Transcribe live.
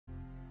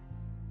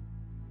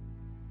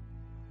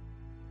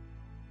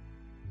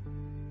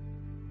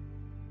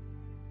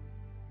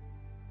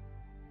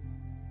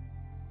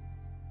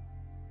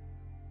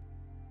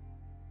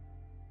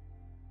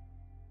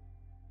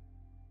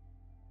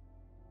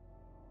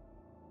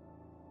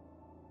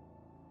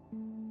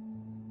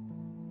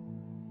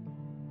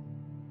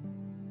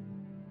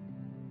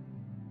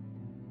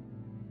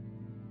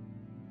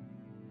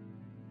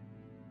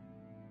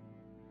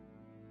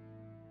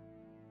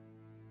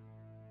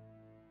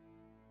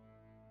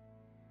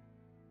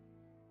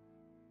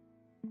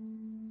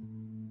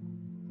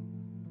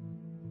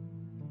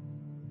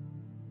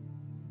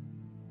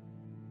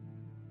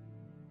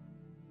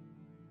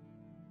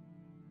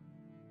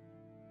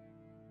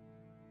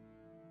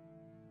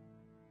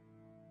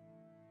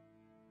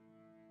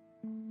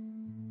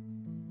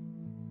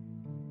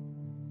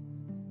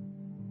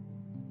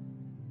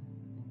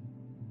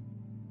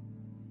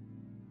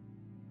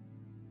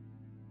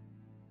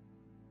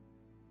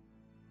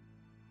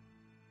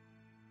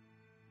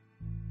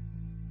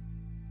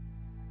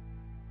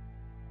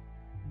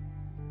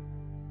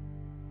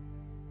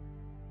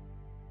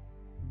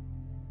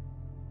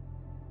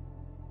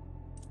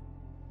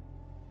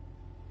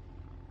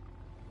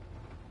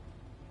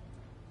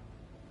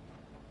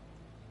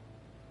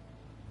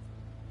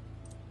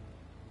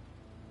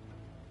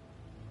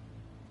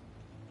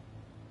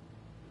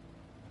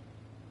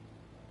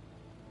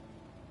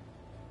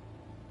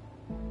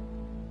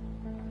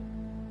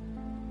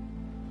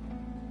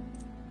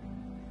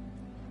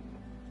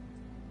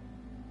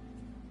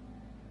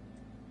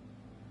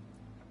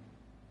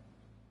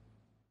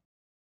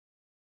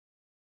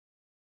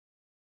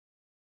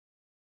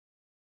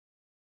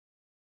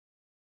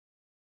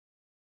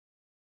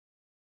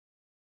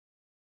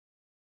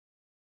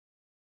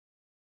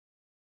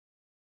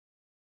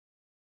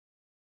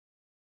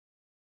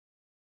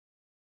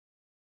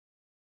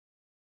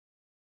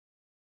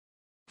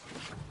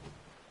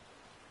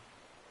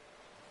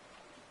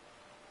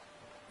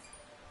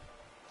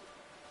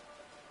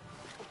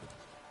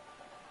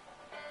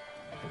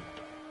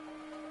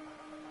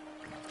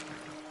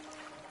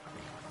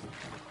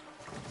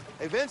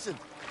Hey, Vincent.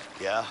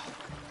 Yeah?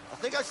 I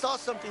think I saw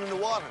something in the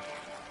water.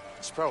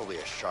 It's probably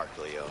a shark,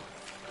 Leo.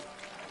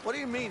 What do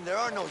you mean? There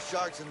are no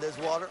sharks in this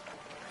water.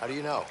 How do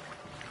you know?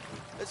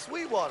 It's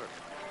sweet water.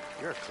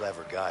 You're a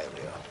clever guy,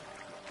 Leo.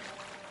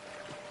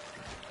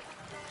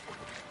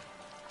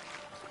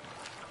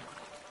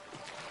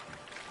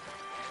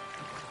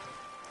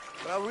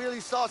 But I really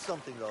saw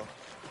something, though.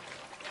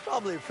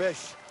 Probably a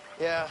fish.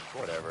 Yeah,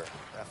 whatever.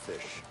 A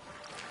fish.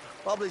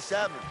 Probably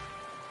salmon.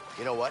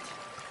 You know what?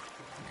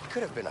 It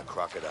could have been a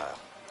crocodile.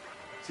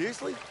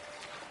 Seriously?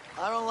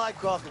 I don't like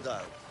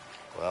crocodiles.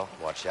 Well,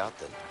 watch out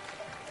then.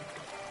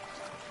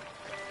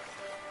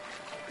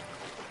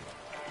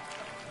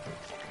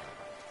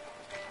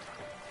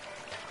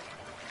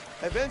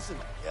 Hey, Vincent.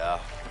 Yeah?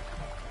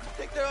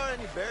 Think there are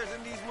any bears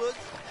in these woods?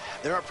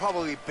 There are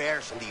probably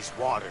bears in these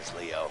waters,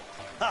 Leo.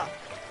 Ha!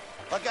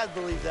 I can't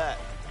believe that.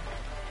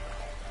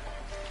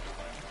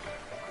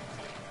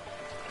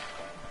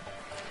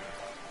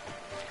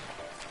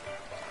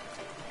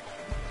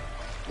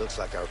 Looks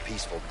like our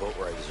peaceful boat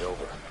ride is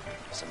over.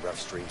 Some rough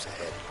streams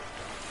ahead.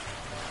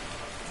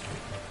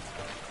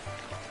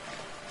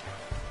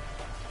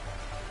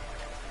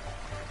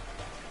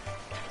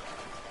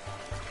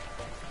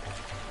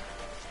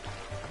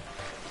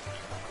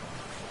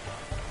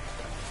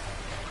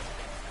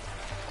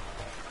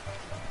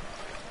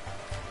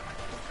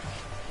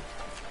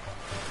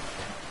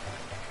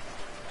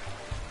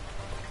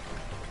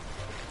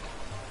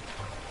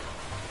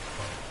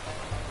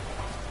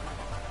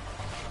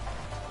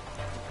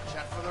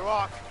 For the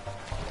rock.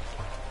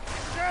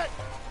 Shit!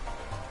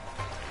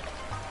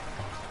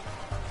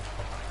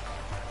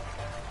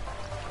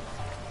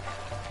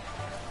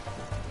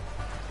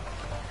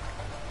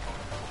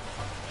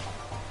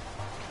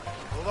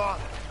 Hold on.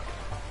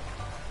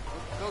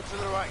 Go to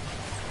the right.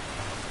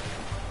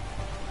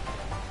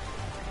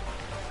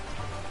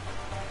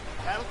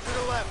 Paddle to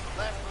the left.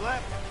 Left,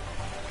 left.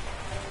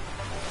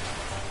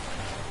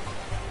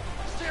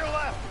 Steer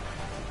left.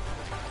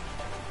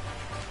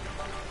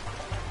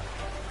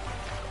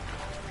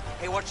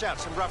 Hey, watch out.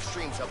 Some rough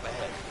streams up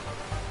ahead.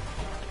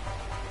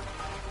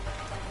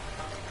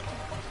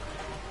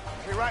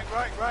 Okay,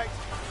 right.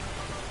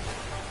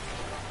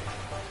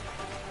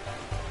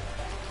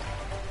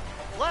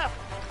 Left!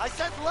 I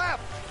said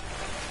left!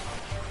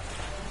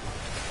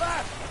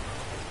 Left!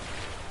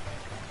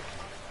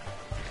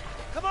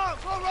 Come on,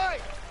 go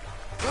right!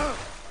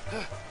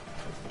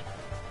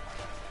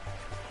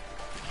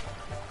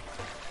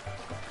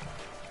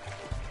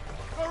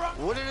 Go right.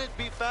 Wouldn't it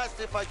be fast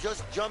if I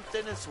just jumped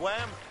in and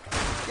swam?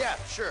 Yeah,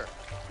 sure.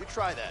 We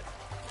try that.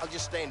 I'll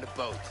just stay in the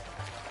boat.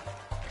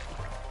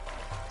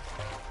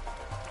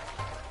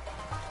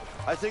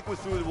 I think we're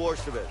through the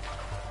worst of it.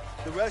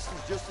 The rest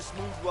is just a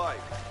smooth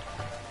ride.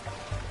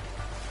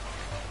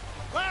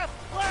 Left!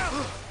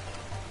 Left!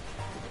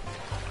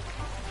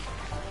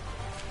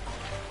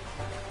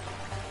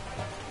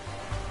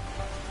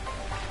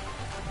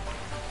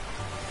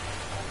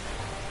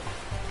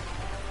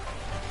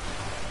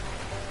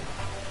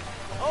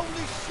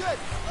 Holy shit!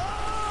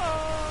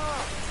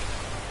 Ah!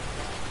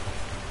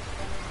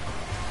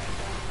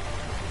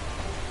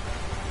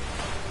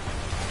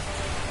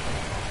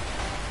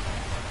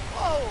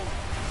 Whoa!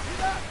 See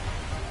that?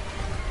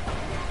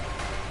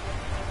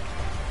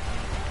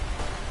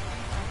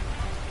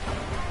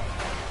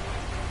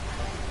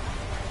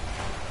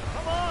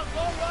 Come on,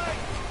 go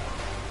right!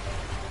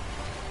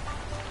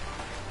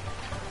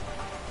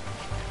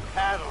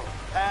 Paddle,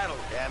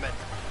 paddle, damn it.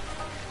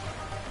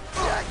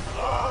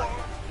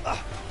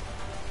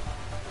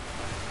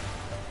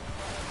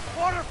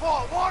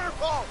 Waterfall!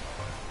 Waterfall!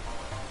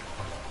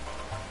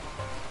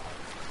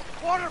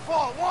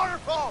 Waterfall!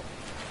 Waterfall!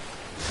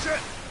 Shit!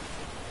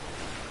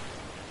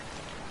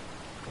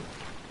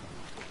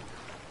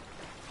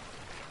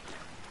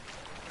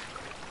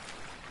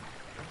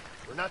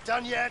 We're not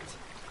done yet.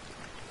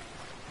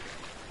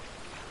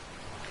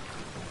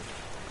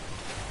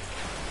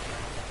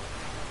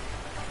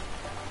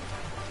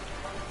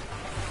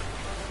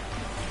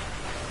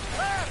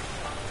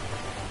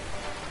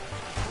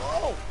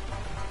 Whoa!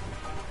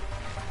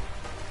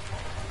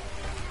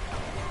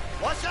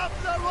 Watch out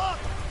for that rock!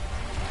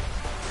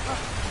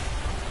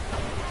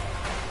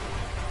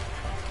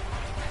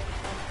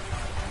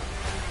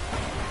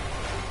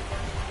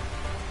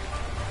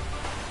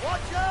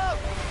 Watch out!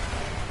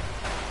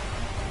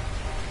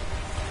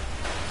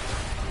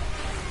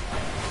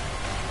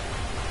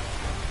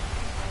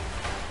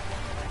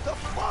 The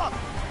fuck?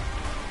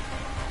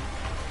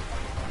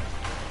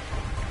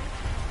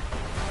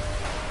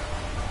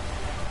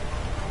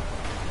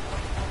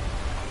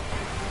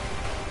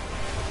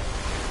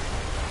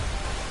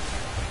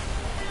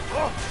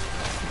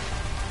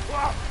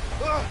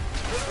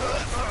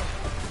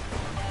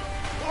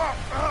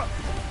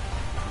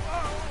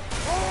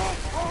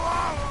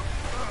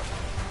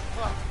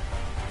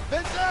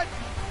 Vincent!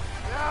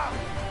 Yeah!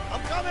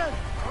 I'm coming!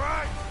 All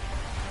right!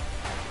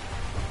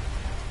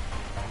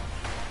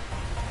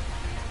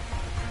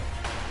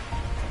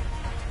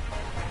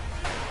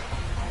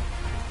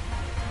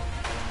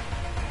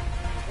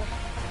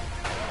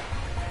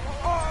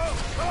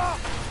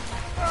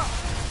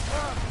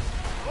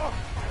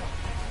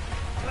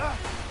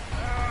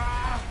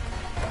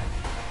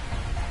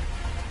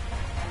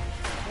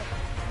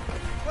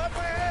 Grab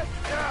my hand!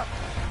 Yeah!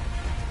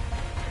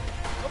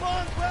 Come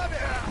on, grab it!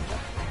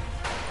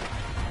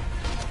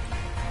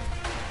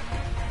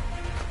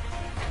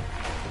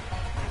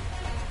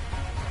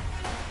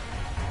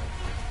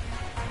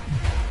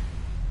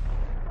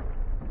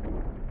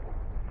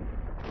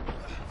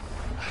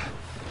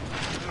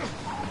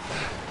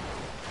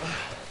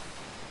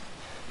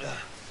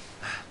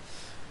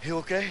 You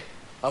okay?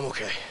 I'm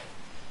okay.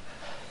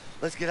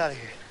 Let's get out of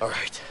here. All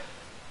right.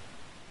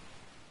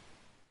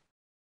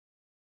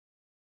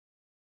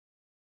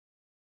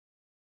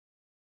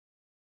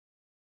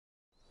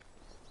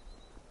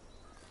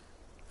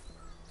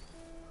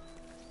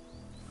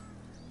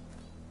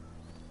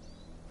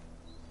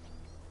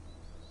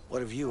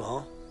 What of you,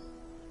 huh?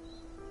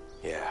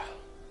 Yeah.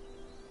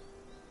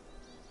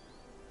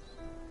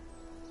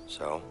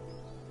 So?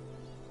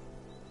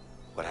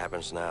 What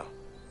happens now?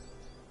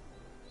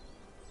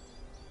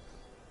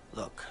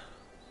 Look.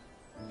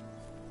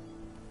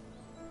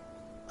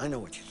 I know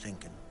what you're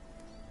thinking.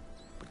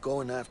 But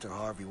going after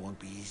Harvey won't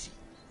be easy.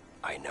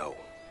 I know.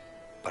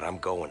 But I'm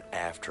going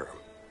after him,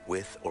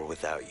 with or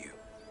without you.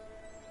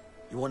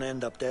 You want to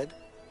end up dead?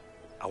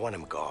 I want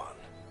him gone.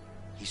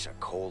 He's a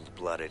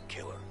cold-blooded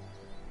killer.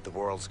 The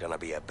world's gonna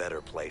be a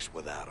better place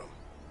without him.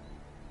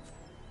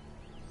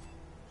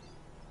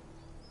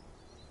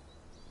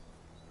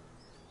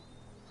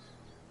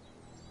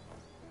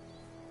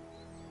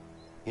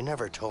 You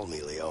never told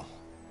me, Leo.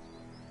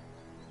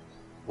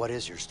 What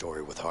is your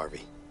story with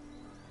Harvey?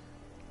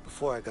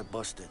 Before I got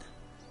busted,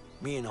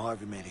 me and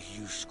Harvey made a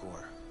huge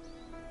score.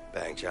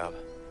 Bang job?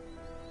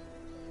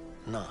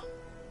 Nah.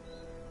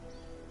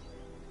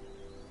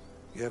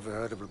 You ever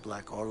heard of the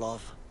Black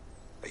Orlov?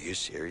 Are you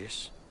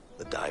serious?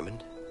 The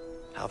diamond?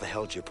 How the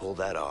hell'd you pull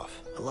that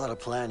off? A lot of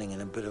planning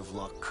and a bit of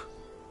luck.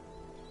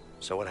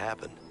 So what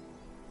happened?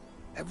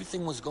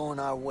 Everything was going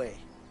our way.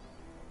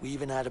 We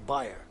even had a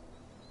buyer.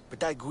 But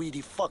that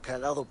greedy fuck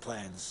had other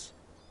plans.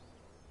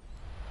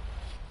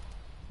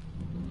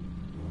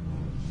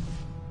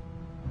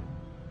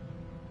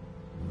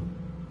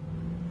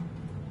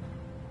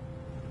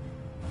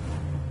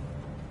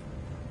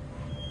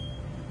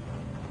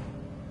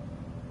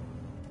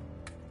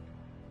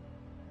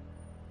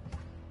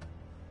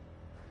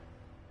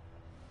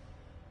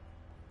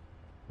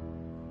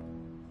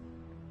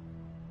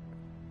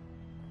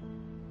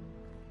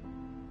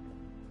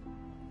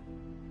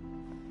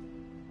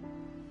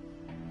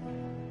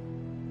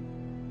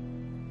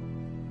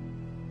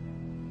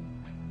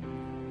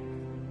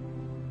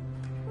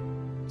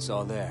 It's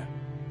all there.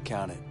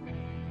 Count it.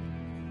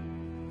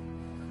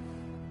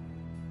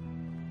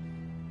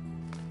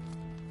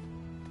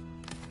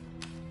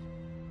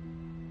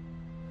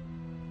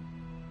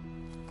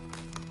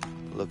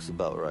 Looks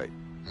about right.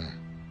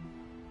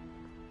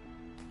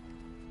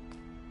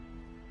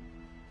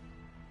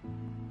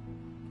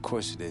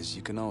 course it is.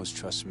 You can always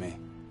trust me.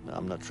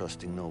 I'm not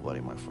trusting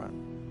nobody, my friend.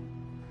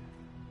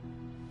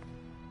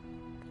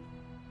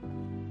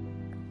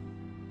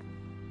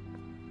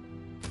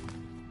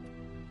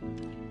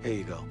 Here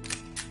you go.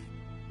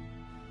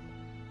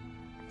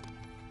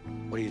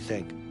 What do you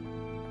think?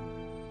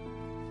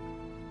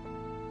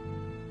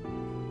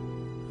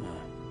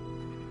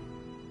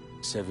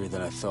 It's heavier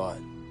than I thought.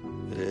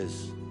 It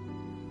is.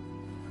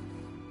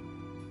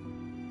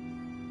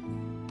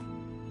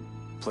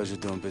 Pleasure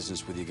doing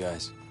business with you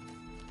guys.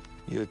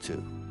 You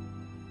too.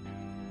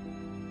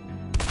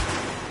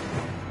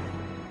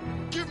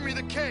 Give me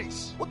the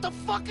case! What the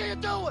fuck are you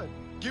doing?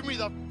 Give me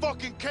the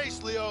fucking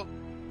case, Leo!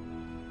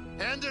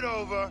 Hand it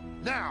over,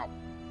 now!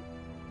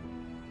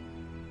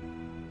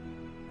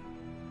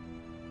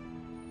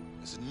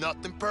 This is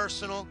nothing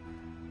personal,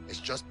 it's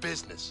just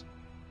business.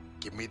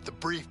 Give me the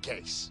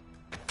briefcase.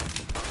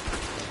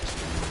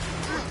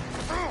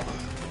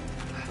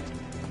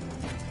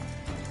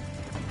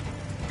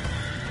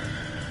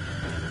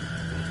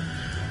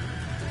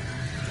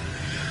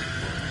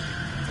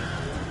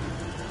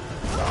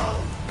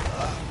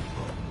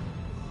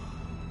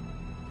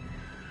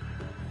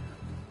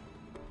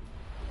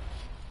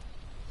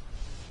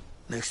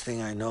 Next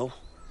thing I know,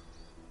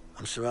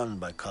 I'm surrounded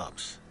by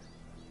cops.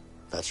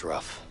 That's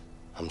rough.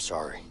 I'm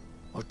sorry.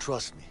 Oh,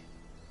 trust me.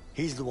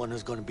 He's the one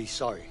who's gonna be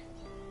sorry.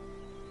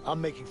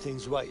 I'm making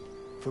things right.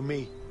 For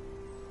me,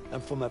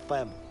 and for my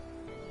family.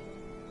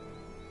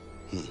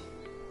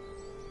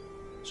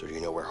 So do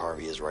you know where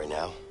Harvey is right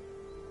now?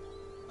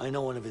 I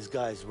know one of his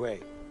guys,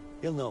 Ray.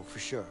 He'll know for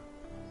sure.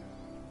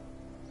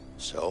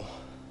 So?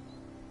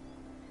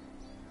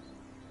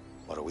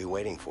 What are we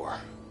waiting for?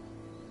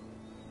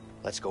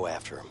 Let's go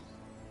after him.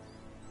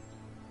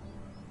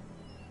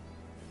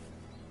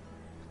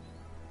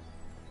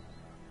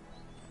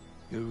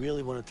 You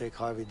really want to take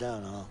Harvey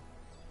down, huh?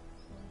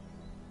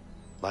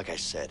 Like I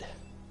said,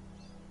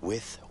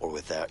 with or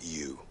without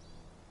you,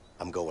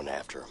 I'm going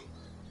after him.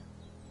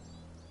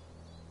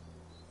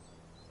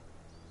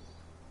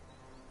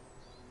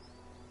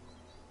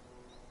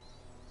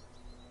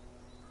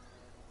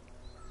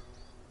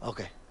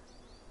 Okay.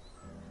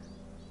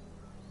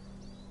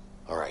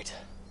 All right.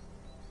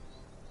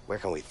 Where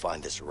can we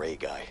find this Ray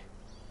guy?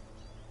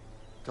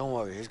 Don't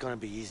worry, he's gonna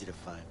be easy to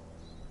find.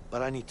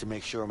 But I need to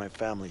make sure my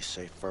family's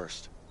safe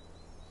first.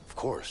 Of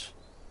course.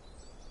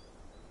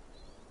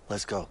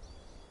 Let's go.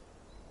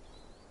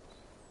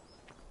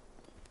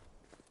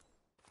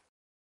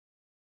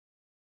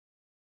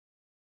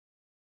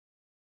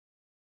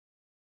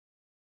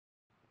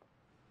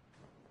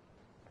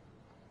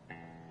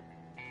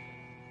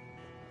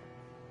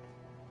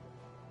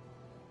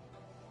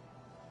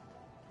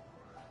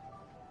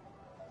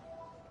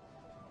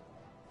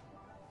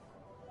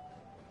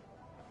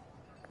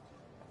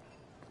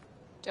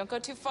 Don't go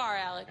too far,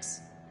 Alex.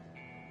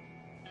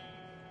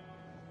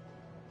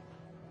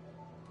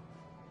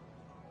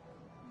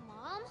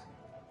 Mom?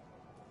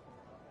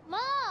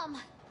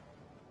 Mom!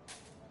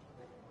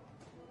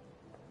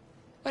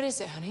 What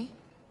is it, honey?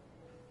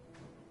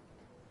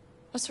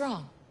 What's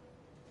wrong?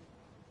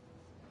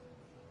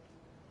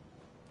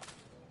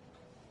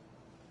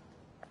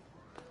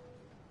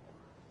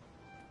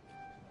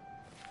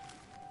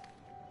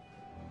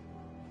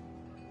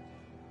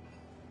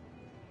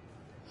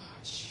 Oh,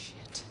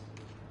 shit.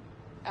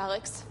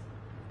 Alex?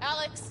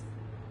 Alex?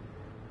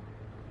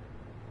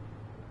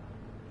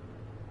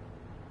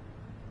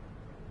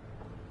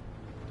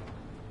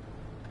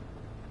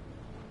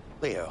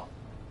 Leo,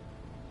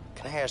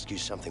 can I ask you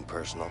something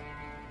personal?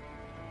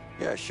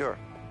 Yeah, sure.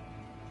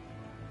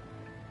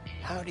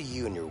 How do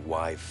you and your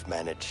wife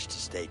manage to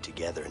stay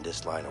together in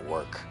this line of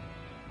work?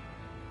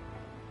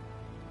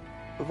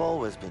 We've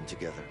always been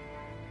together.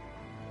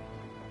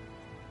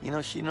 You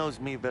know, she knows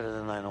me better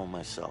than I know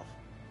myself.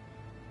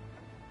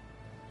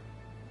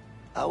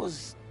 I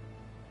was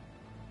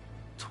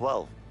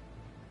 12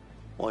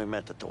 when we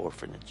met at the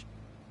orphanage.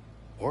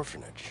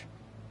 Orphanage?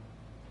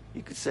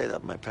 You could say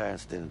that my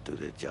parents didn't do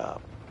their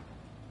job.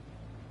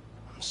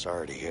 I'm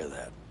sorry to hear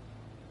that.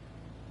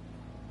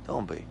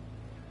 Don't be.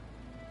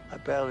 I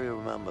barely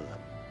remember them.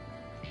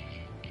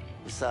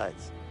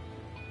 Besides,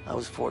 I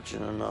was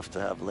fortunate enough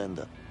to have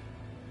Linda.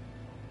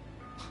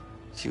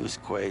 She was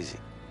crazy.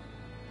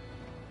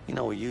 You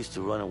know, we used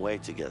to run away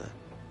together.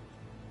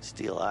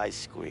 Steal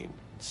ice cream,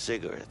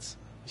 cigarettes,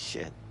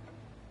 shit.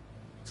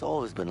 It's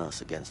always been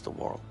us against the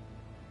world.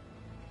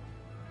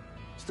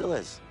 Still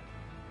is.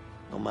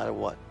 No matter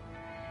what.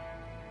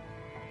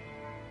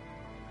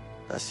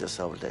 That's just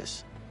how it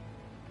is.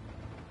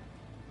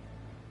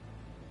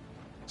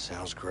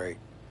 Sounds great.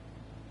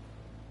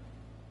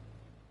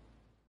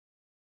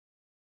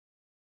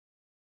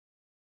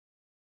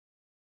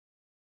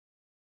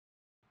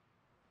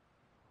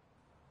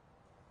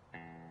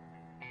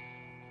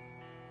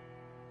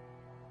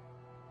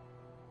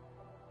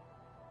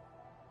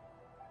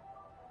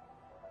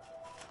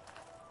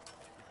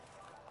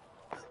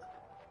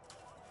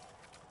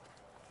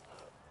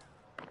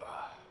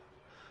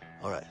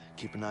 All right,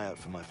 keep an eye out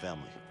for my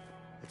family.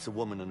 It's a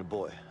woman and a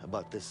boy,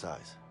 about this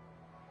size.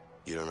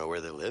 You don't know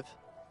where they live?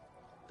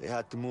 They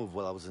had to move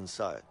while I was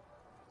inside.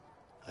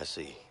 I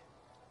see.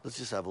 Let's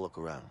just have a look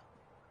around.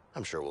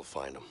 I'm sure we'll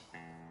find them.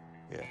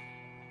 Yeah.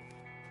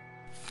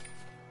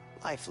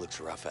 Life looks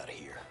rough out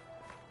here.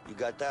 You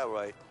got that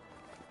right.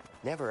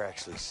 Never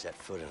actually set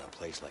foot in a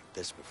place like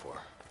this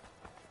before.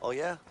 Oh,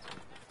 yeah?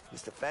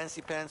 Mr.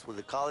 Fancy Pants with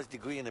a college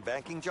degree and a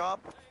banking job?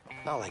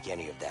 Not like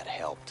any of that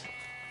helped.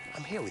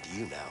 I'm here with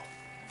you now.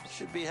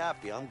 Should be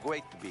happy. I'm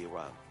great to be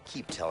around.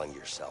 Keep telling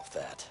yourself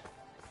that.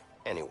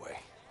 Anyway,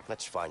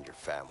 let's find your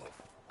family.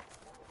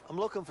 I'm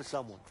looking for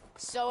someone.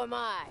 So am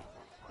I.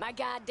 My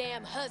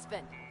goddamn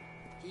husband.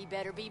 He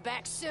better be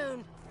back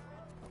soon.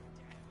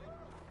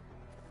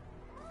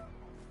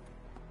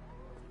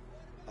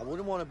 I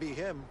wouldn't want to be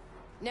him.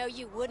 No,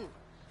 you wouldn't.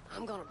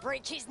 I'm gonna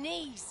break his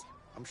knees.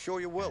 I'm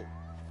sure you will.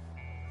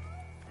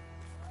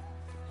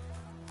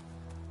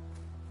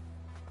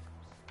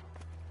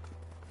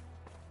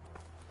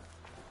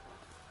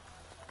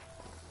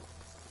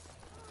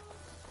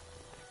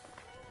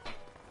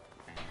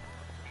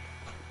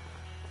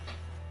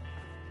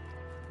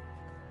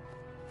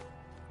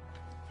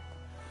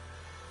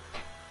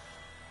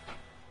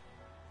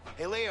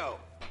 Hey, Leo.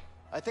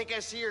 I think I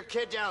see your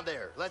kid down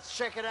there. Let's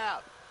check it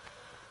out.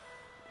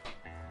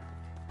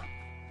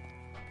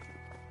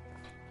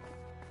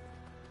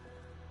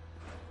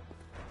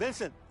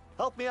 Vincent,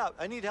 help me out.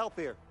 I need help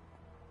here.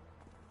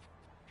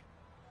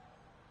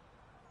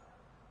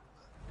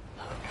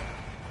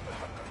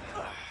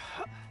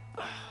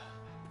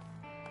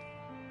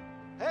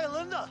 Hey,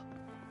 Linda!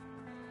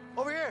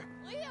 Over here!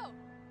 Leo!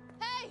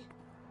 Hey!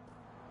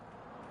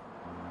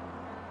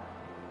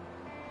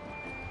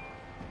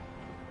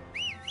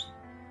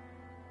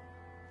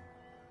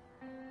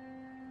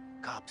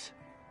 Cops.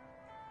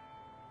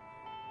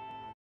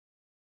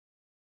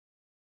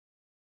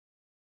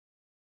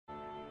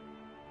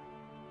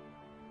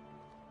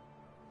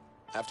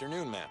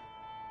 Afternoon, ma'am.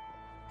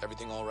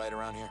 Everything all right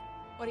around here?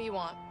 What do you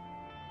want?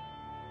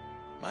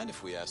 Mind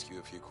if we ask you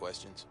a few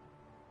questions?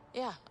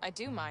 Yeah, I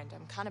do mind.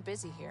 I'm kind of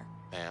busy here.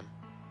 Ma'am,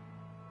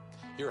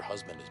 your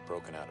husband is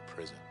broken out of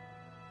prison.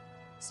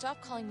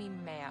 Stop calling me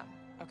ma'am,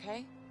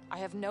 okay? I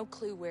have no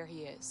clue where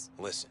he is.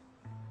 Listen,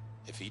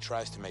 if he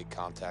tries to make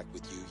contact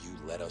with you, you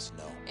let us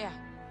know. Yeah,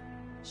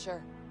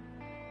 sure.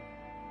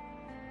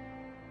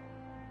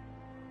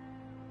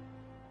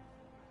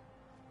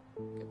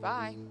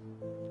 Goodbye.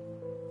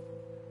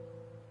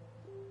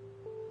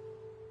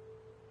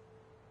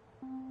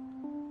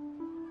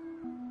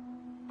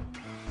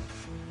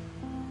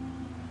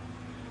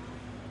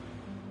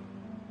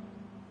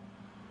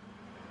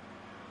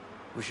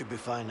 We should be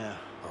fine now.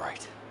 All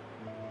right.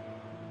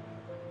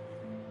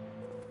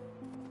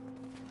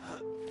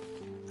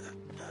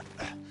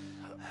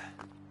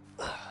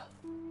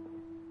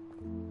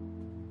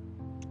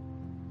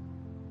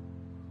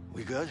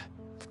 We good?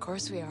 Of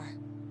course we are.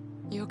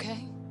 You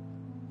okay?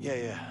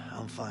 Yeah,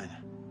 I'm fine.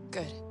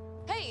 Good.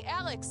 Hey,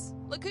 Alex!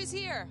 Look who's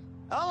here!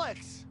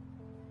 Alex!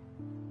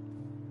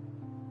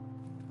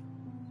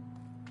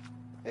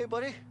 Hey,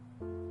 buddy.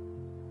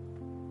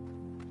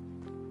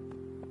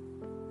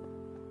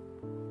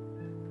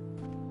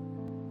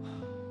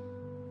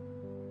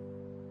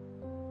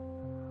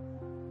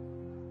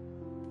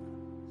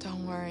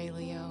 Don't worry,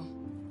 Leo.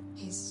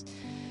 He's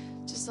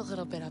just a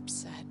little bit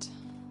upset.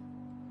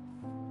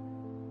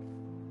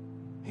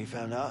 He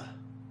found out?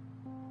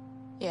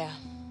 Yeah,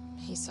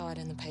 he saw it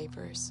in the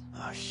papers.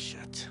 Oh,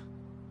 shit.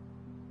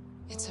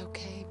 It's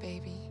okay,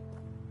 baby.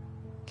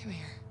 Come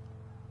here.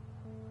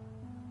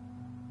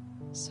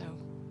 So,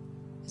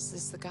 is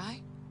this the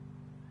guy?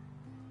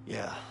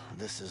 Yeah,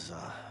 this is,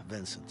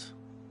 Vincent.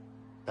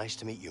 Nice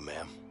to meet you,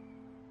 ma'am.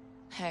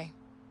 Hey.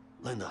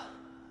 Linda,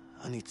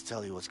 I need to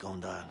tell you what's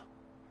going down.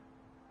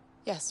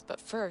 Yes, but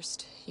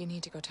first, you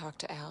need to go talk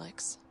to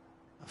Alex.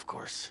 Of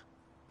course.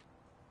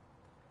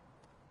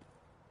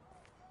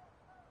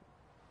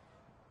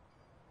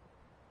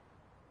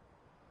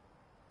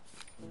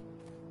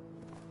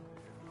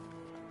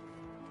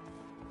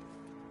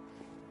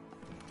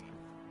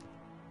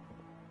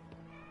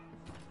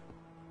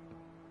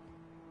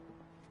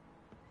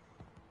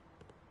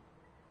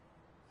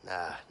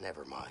 Nah,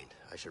 never mind.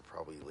 I should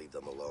probably leave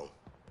them alone.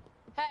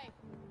 Hey,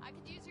 I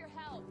could use your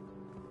help.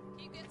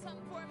 Can you get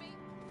something for me?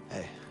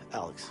 Hey,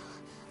 Alex.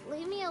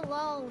 Leave me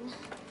alone.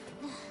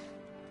 You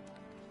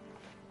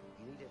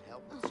needed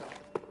help with something?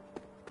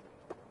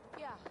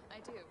 Yeah, I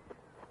do.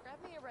 Grab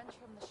me a wrench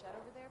from the shed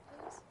over there,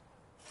 please.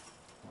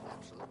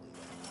 Absolutely.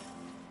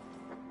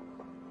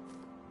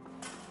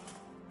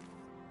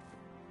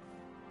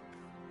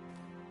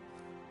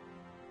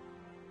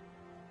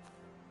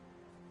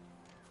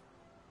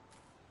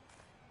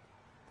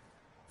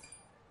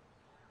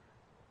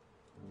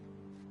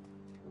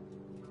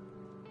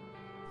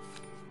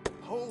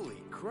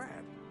 Holy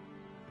crap.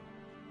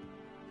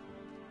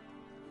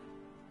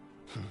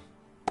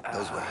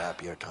 Those were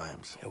happier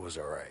times. It was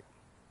all right.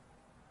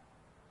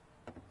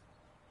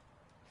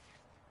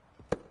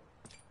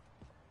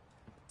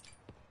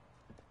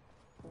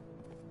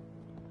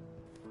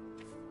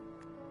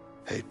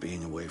 Hate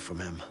being away from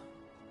him.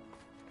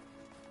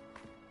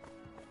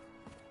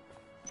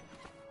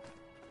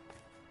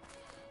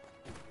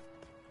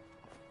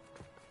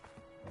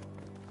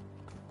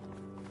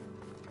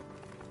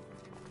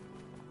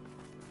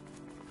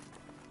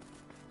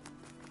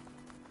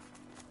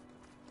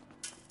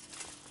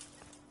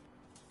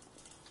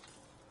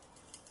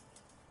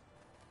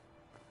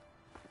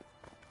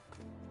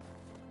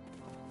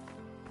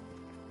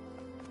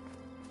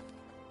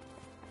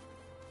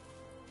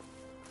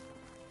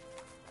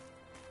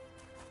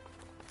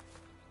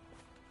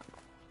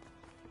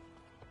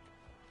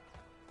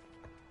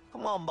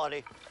 Come on,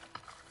 buddy.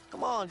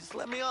 Come on, just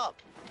let me up.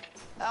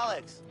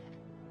 Alex.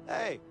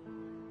 Hey.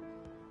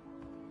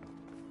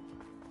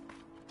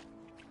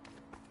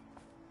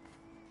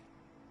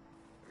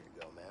 Here you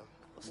go, ma'am.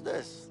 What's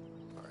this?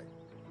 All right.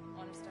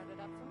 Want to start it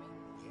up for me?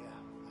 Yeah,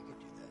 I can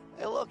do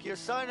that. Hey, look, your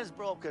sign is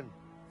broken.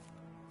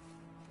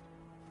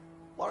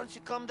 Why don't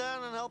you come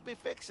down and help me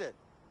fix it?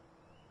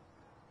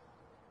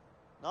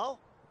 No?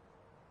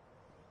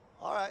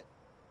 All right.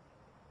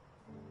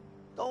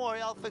 Don't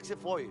worry, I'll fix it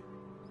for you.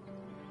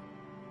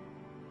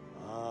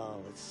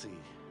 Let's see.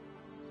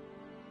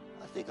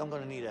 I think I'm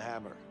gonna need a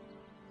hammer.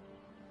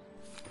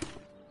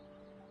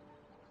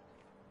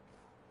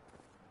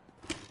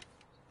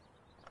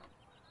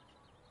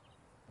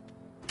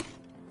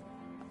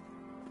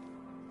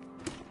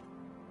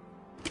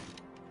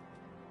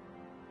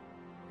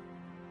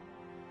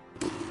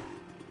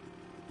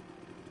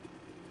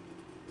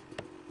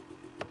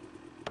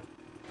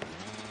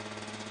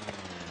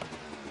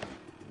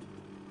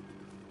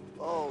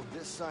 Oh,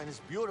 this sign is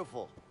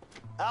beautiful.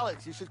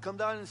 Alex, you should come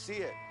down and see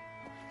it.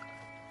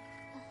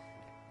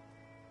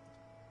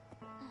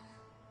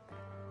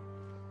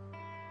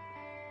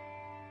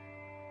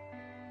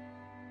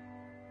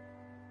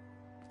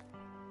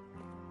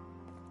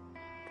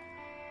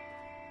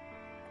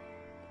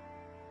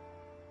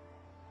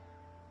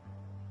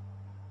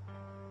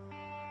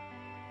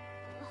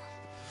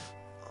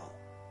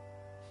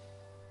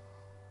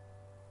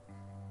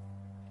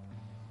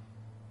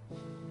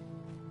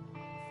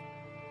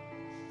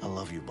 I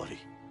love you, buddy.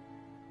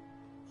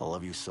 I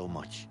love you so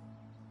much.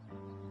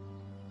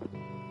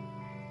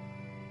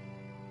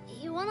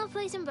 You wanna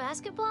play some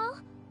basketball?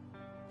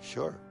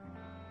 Sure.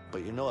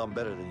 But you know I'm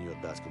better than you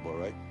at basketball,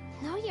 right?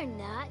 No, you're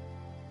not.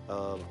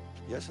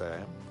 Yes I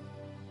am.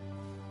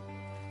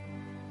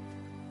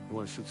 You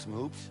wanna shoot some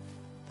hoops?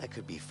 That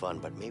could be fun,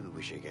 but maybe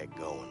we should get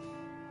going.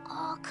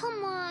 Oh,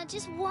 come on,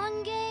 just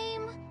one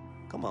game?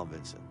 Come on,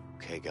 Vincent.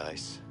 Okay,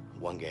 guys.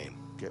 One game.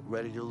 Get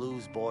ready to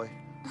lose, boy.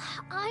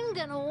 I'm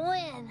gonna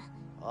win.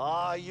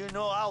 Ah, you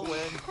know I'll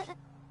win.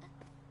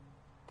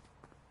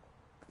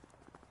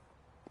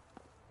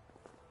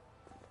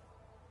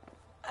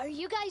 Are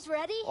you guys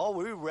ready? Oh,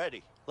 we're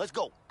ready. Let's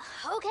go.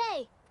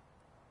 Okay.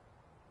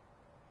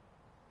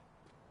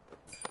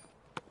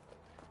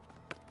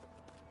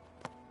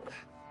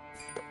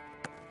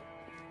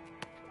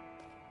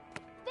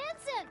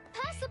 Vincent,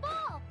 pass the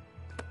ball.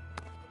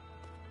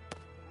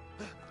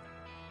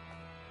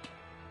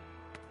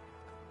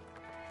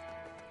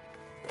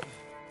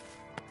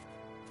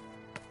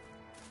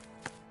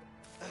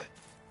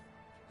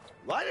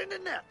 Right in the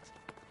net.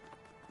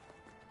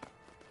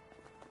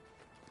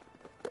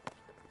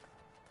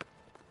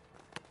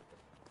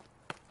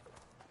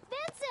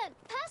 Vincent,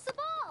 pass the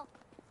ball.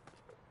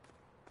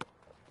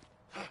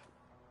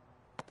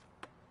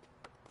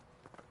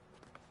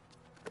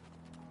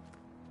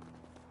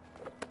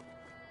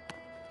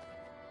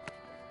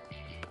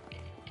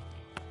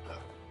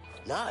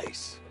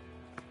 Nice.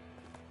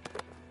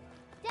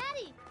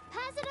 Daddy,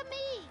 pass it to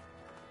me.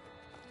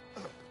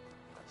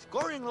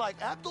 Scoring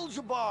like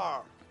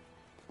Abdul-Jabbar.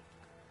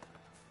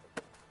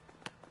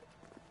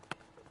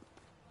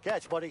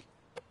 Catch, buddy.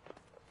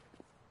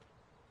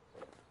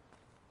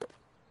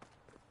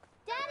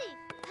 Daddy,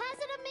 pass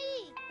it to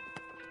me.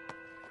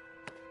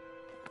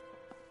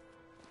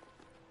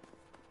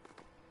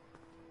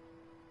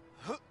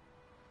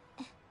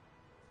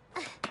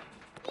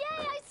 Yay,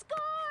 I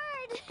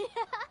scored!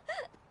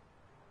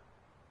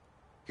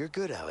 You're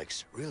good,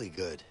 Alex. Really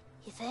good.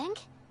 You think?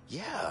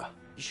 Yeah,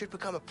 you should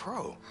become a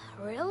pro.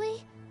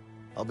 Really?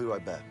 I'll be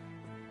right back.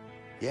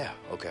 Yeah,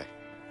 okay.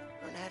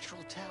 You're a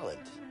natural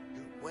talent.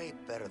 You're way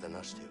better than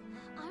us two.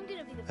 I'm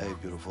gonna be the Hey,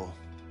 best. beautiful.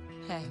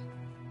 Hey.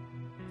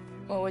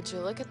 Well, would you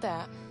look at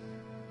that?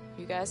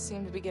 You guys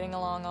seem to be getting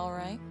along all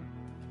right.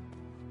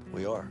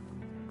 We are.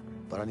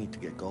 But I need to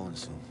get going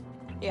soon.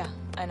 Yeah,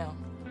 I know.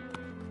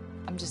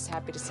 I'm just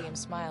happy to see him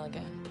smile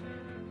again.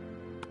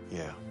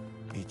 Yeah,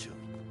 me too.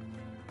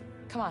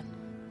 Come on,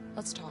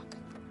 let's talk.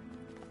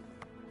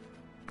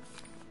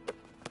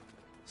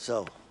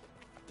 So,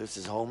 this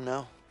is home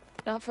now?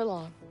 Not for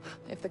long.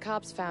 If the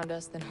cops found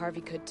us, then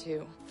Harvey could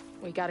too.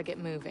 We gotta get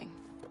moving.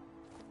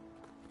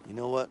 You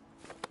know what?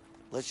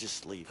 Let's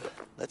just leave.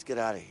 Let's get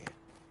out of here.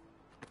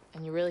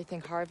 And you really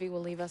think Harvey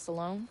will leave us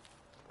alone?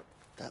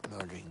 That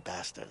murdering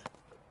bastard.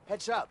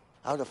 Heads up.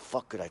 How the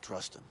fuck could I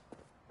trust him?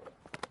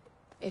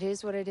 It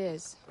is what it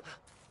is.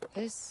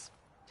 This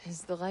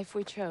is the life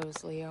we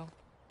chose, Leo.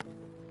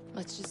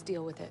 Let's just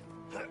deal with it.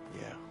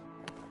 Yeah.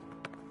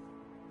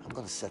 I'm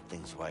gonna set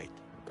things right.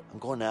 I'm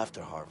going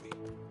after Harvey.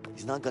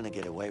 He's not gonna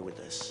get away with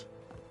this.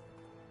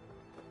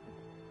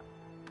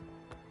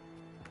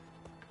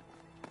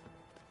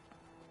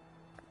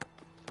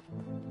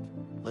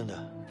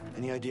 Linda,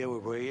 any idea where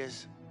Ray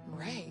is?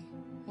 Ray?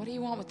 What do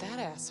you want with that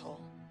asshole?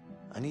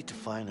 I need to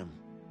find him.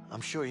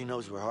 I'm sure he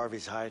knows where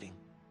Harvey's hiding.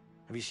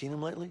 Have you seen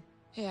him lately?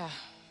 Yeah,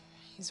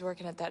 he's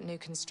working at that new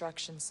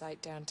construction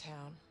site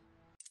downtown.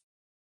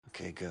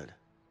 Okay, good.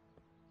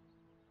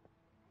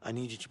 I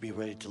need you to be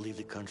ready to leave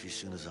the country as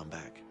soon as I'm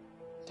back.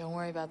 Don't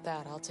worry about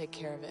that. I'll take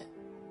care of it.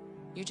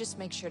 You just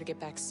make sure to get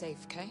back safe,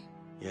 okay?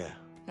 Yeah.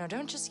 No,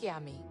 don't just yeah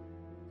me.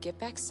 Get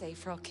back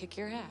safe or I'll kick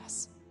your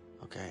ass.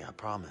 Okay, I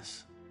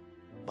promise.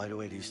 By the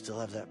way, do you still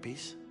have that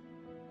piece?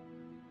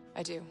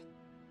 I do.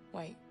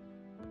 Wait.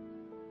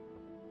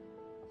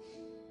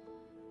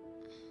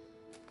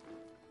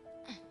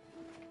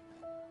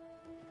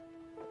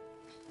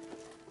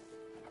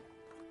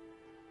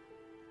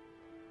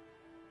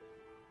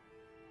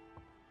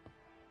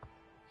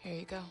 Here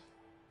you go.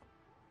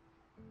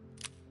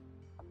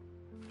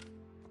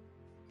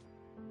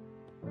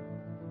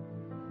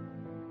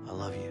 I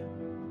love you.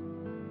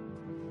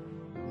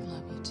 I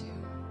love you too.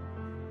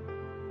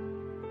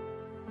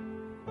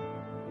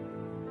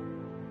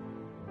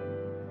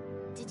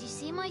 Did you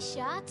see my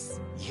shots?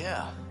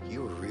 Yeah,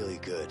 you were really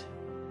good.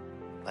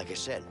 Like I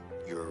said,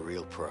 you're a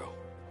real pro.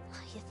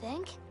 You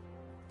think?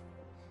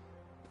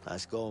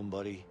 Nice going,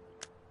 buddy.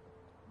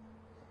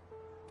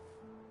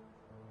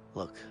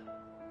 Look,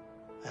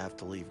 I have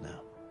to leave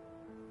now.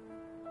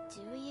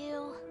 Do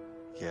you?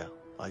 Yeah,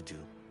 I do.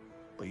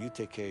 But you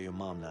take care of your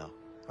mom now,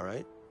 all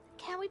right?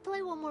 Can't we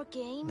play one more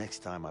game? Next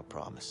time, I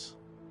promise.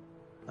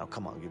 Now,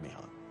 come on, give me a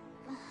hug.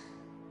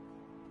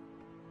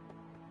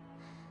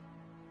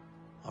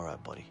 All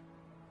right, buddy.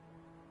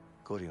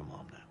 Go to your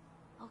mom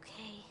now.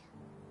 Okay.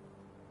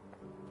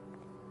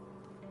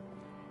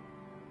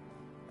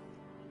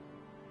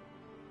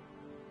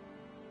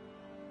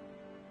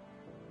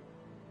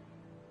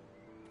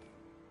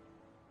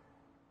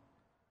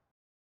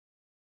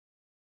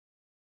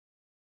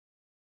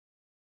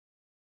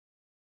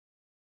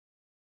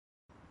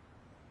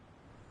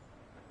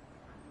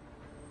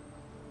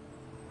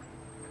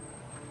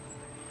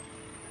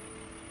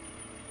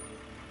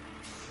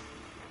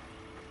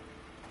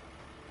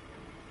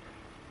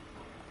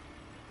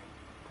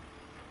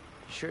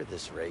 Sure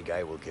this Ray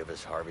guy will give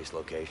us Harvey's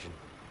location?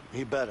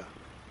 He better.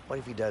 What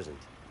if he doesn't?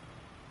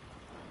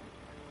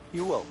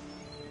 You will.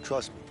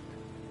 Trust me.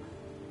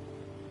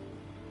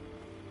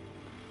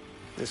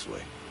 This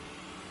way.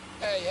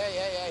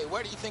 Hey,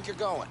 where do you think you're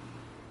going?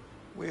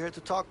 We're here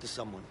to talk to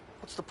someone.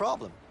 What's the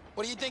problem?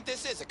 What do you think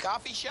this is, a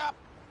coffee shop?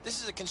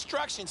 This is a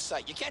construction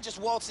site. You can't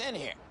just waltz in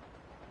here.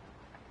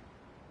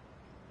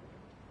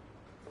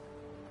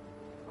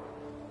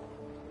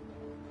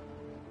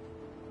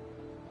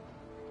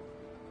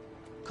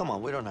 Come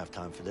on, we don't have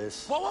time for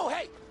this. Whoa,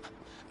 hey!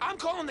 I'm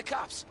calling the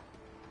cops.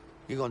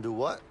 You gonna do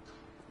what?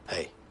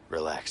 Hey,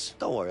 relax.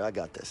 Don't worry, I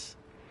got this.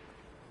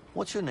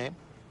 What's your name?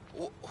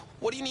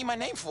 What do you need my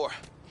name for?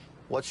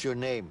 What's your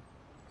name?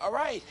 All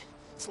right,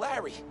 it's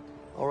Larry.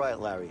 All right,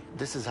 Larry,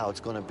 this is how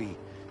it's gonna be.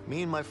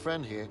 Me and my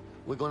friend here,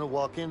 we're gonna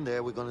walk in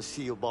there, we're gonna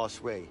see your boss,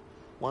 Ray.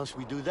 Once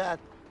we do that,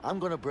 I'm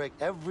gonna break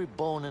every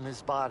bone in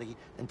his body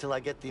until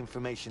I get the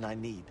information I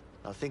need.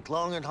 Now think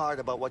long and hard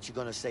about what you're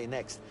gonna say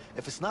next.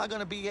 If it's not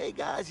gonna be, hey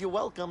guys, you're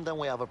welcome, then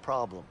we have a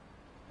problem.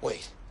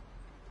 Wait,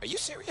 are you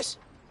serious?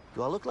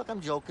 Do I look like I'm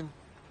joking?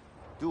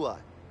 Do I?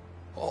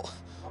 Well,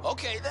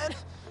 okay then.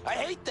 I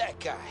hate that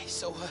guy,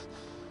 so,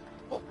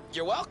 well,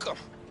 you're welcome.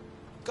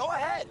 Go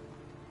ahead.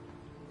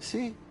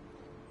 See?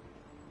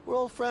 We're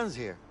old friends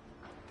here.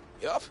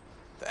 Yup,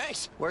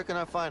 thanks. Where can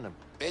I find him?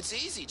 It's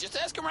easy, just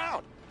ask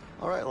around.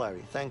 All right,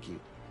 Larry, thank you.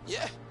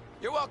 Yeah,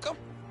 you're welcome.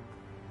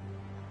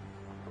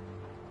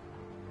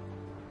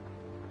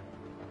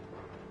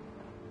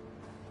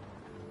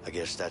 I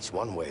guess that's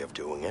one way of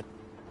doing it.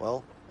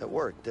 Well, it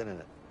worked, didn't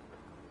it?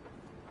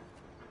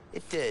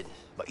 It did,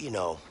 but you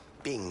know,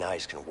 being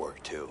nice can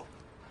work too.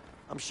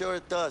 I'm sure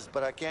it does,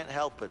 but I can't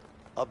help it.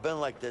 I've been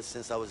like this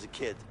since I was a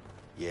kid.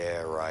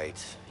 Yeah,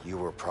 right. You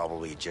were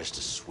probably just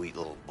a sweet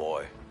little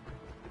boy.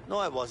 No,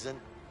 I wasn't.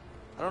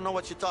 I don't know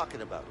what you're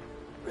talking about.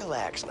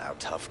 Relax now,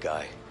 tough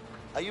guy.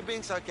 Are you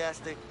being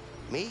sarcastic?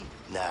 Me?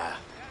 Nah.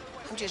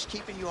 I'm just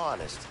keeping you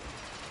honest.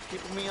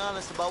 Keeping me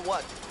honest about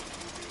what?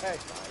 Hey!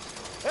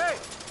 Hey!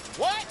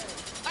 What?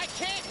 I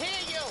can't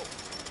hear you!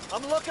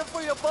 I'm looking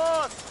for your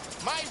boss!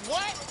 My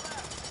what?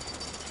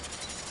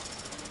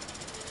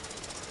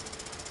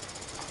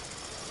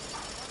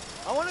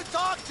 I want to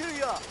talk to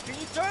you! Can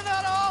you turn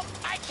that off?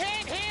 I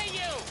can't hear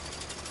you!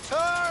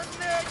 Turn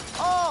it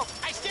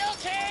off! I still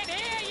can't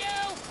hear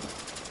you!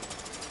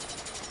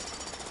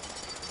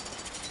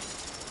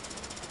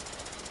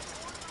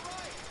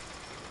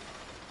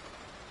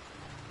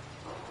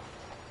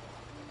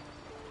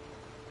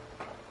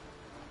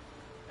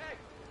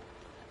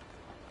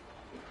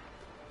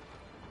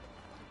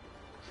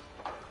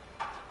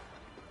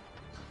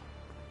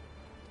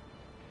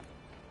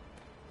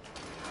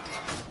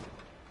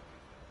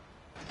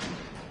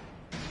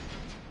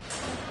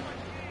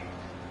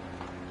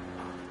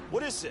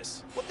 What is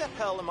this? What the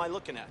hell am I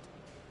looking at?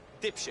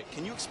 Dipshit,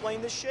 can you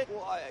explain this shit?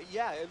 Well,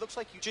 yeah, it looks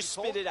like you just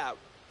told... spit it out.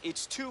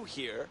 It's 2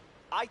 here.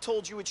 I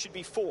told you it should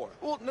be 4.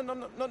 Well, no, no.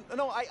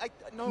 No.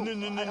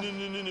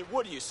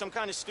 What are you, some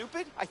kind of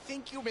stupid? I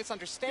think you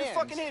misunderstand. You're a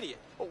fucking idiot.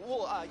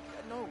 Well,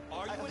 no.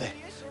 Are you an Hey,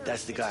 idiot?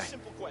 that's the It's guy. a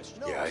simple question.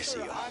 No, Yeah, I sir,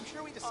 see you. I'm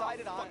sure we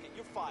decided on... Fuck it,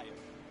 you're fired.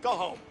 Go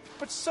home.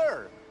 But,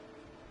 sir...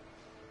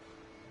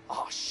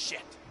 Oh,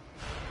 shit.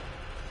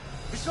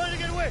 He's trying to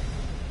get away!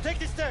 Take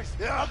the stairs.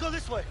 Yeah. I'll go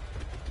this way.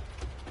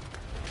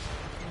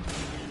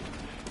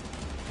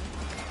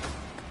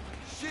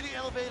 Shitty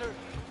elevator.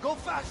 Go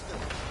faster.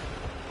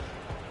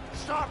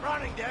 Stop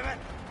running, damn it!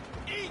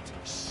 Eat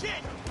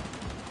shit!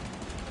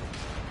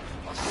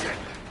 Oh, shit!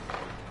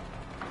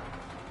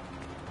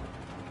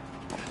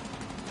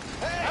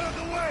 Hey! Out of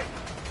the way!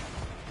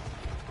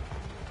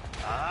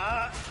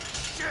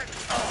 Shit!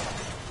 Oh.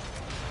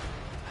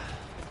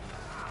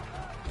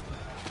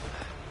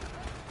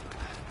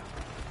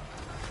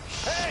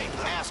 Hey,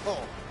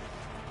 asshole!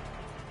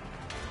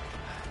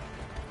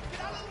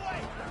 Get out of the way!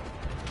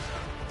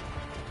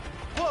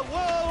 Whoa,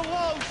 whoa,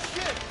 whoa,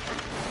 shit!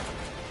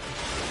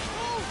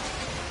 Move!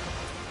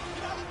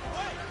 Get out of the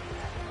way!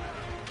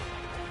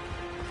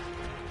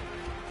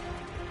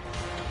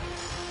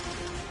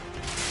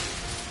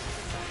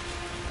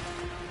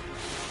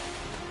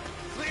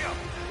 Leo,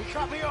 he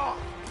cut me off.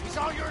 He's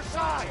on your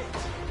side.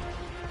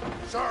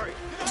 Sorry.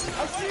 I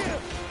see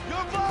him!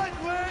 You're mine,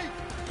 Way!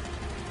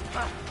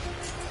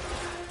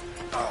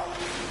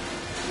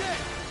 Shit!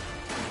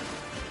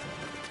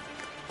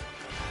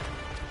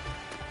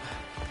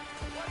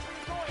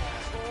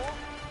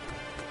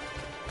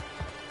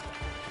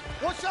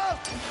 Watch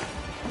out!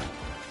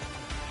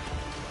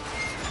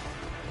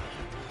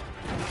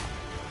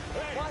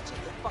 Watch it,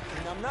 you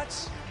fucking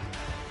numbnuts!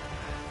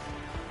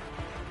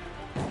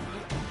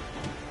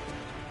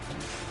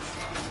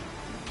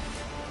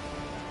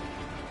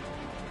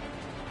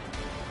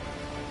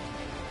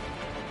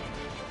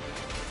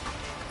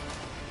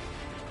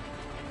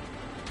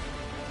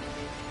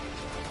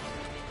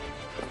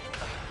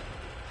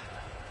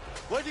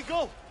 Where'd he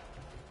go?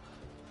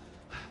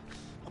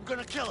 I'm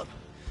gonna kill him.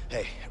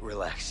 Hey,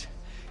 relax.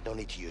 No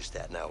need to use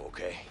that now,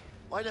 okay?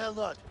 Why the hell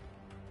not?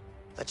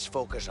 Let's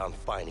focus on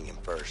finding him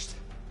first.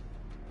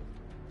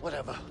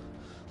 Whatever.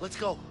 Let's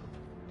go.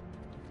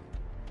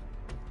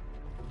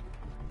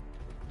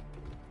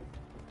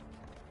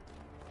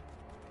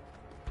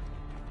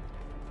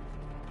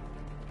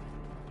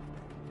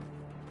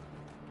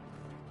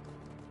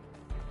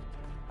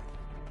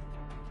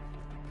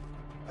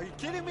 Are you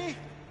kidding me?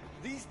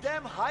 These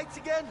damn heights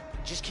again?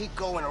 Just keep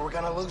going or we're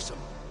gonna lose him.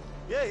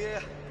 Yeah.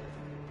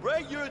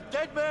 Ray, you're a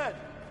dead man.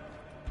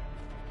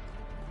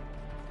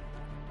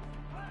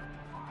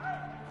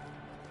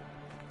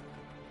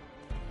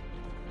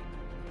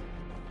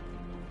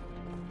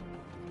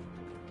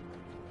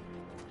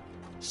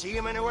 See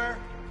him anywhere?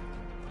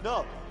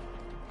 No.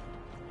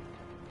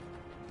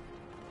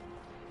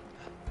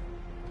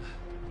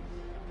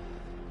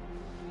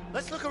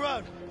 Let's look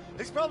around.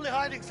 He's probably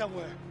hiding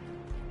somewhere.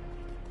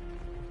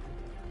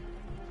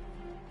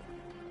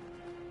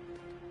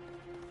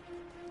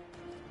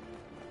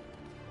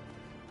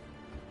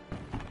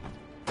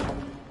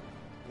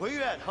 Where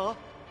you at, huh?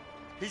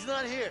 He's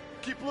not here.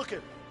 Keep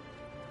looking.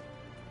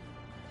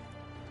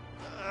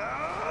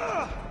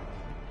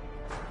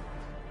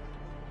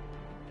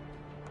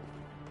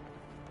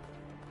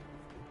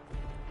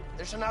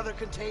 There's another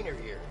container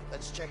here.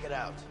 Let's check it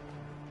out.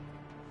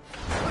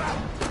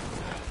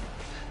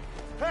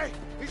 Hey,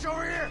 he's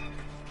over here!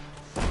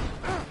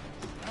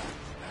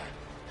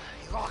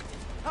 He locked it.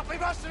 Help me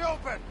bust it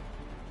open!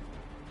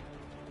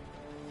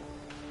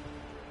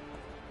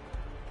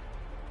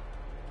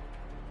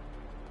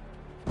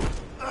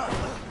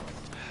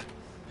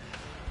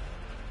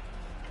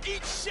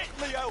 Eat shit,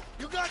 Leo!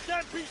 You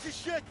goddamn piece of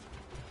shit!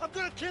 I'm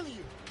gonna kill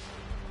you!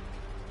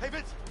 Hey,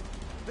 Vince!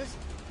 Listen,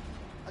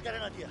 I got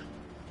an idea.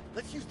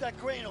 Let's use that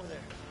crane over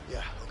there.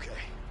 Yeah, okay.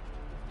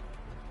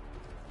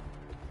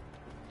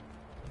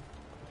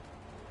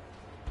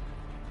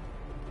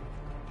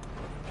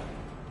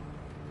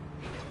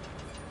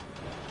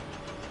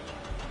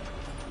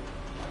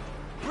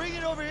 Bring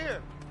it over here!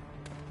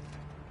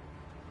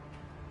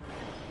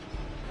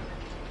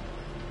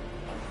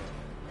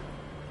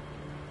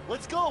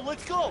 Let's go,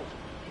 let's go!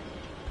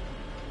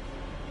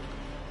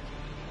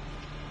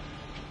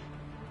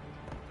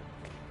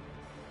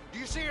 Do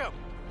you see him?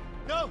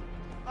 No!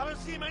 I don't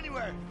see him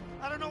anywhere.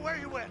 I don't know where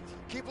he went.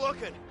 Keep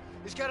looking.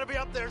 He's gotta be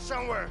up there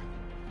somewhere.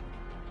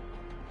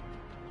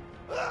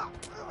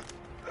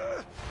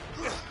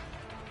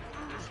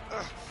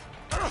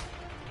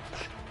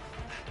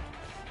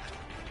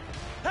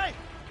 Hey!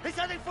 He's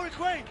heading for a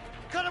crane!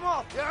 Cut him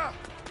off! Yeah!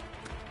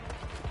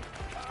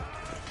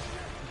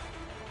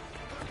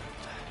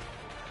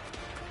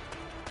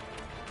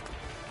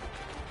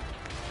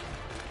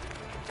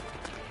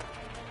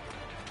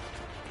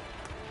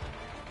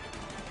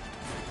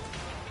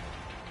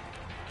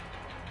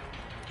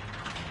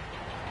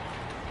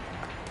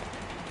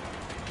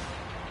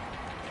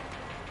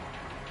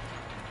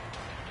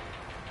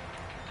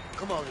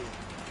 Come on, Leo.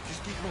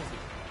 Just keep moving.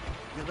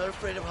 You're not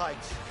afraid of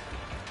heights.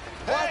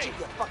 Watch it,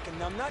 you fucking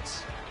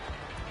numbnuts!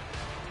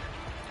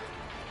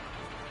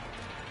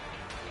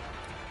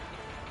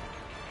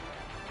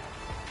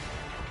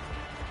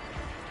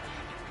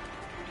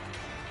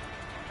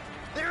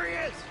 There he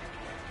is!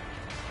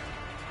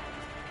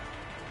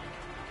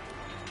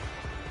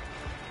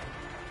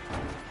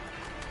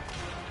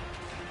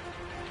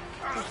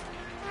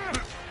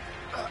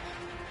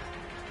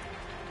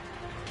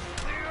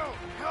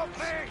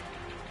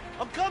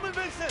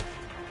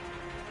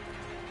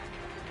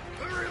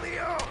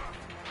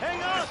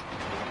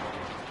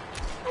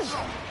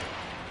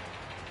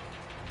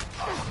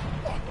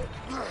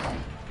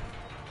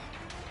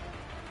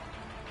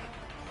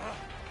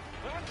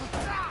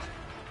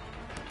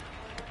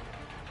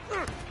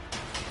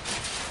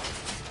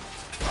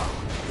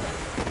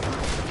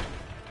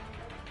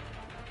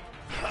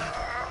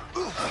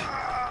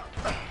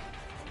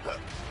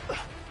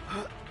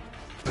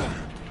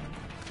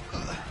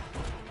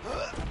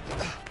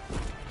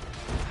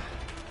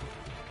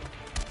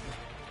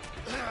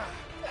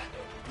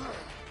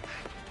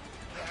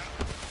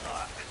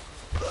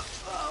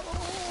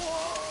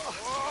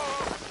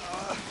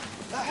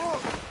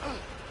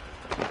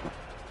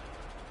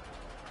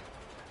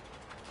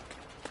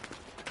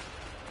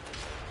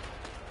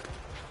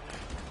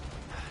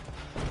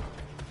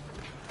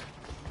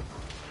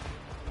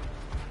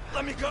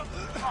 let me go.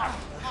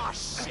 Oh,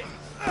 shit.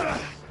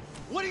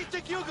 Where do you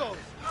think you're going?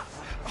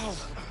 Oh,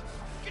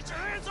 get your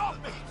hands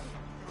off me!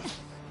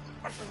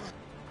 What's this?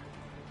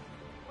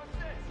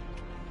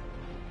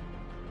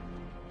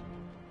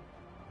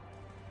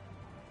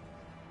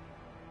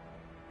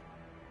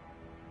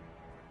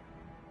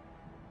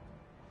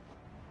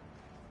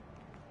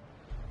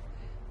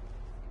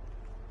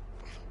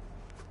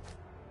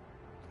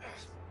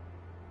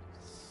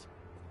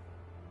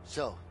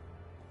 So,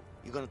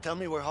 you gonna tell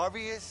me where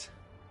Harvey is?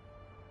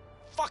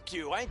 Fuck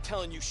you, I ain't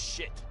telling you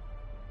shit.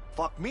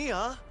 Fuck me,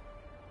 huh?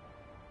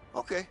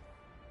 Okay.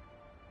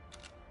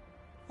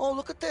 Oh,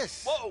 look at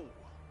this. Whoa!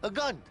 A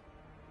gun.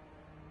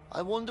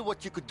 I wonder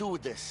what you could do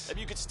with this.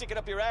 Maybe you could stick it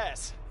up your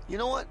ass. You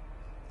know what?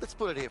 Let's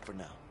put it here for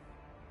now.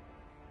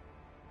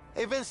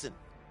 Hey, Vincent.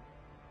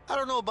 I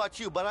don't know about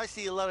you, but I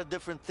see a lot of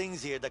different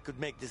things here that could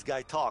make this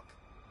guy talk.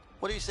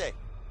 What do you say?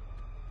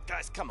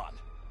 Guys, come on.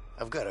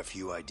 I've got a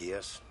few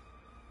ideas.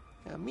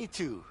 Yeah, me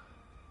too.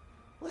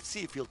 Let's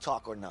see if he'll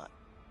talk or not.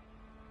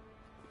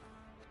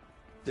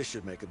 This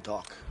should make him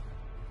talk.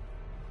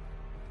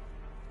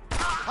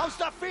 How's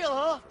that feel,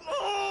 huh?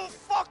 Oh,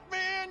 fuck,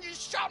 man! You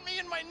shot me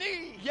in my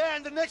knee! Yeah,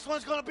 and the next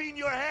one's gonna be in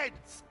your head.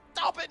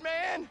 Stop it,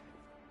 man!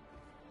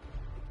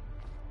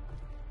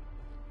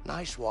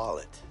 Nice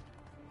wallet.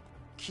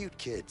 Cute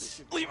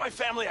kids. Leave my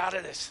family out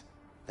of this.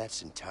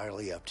 That's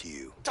entirely up to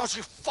you. Don't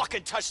you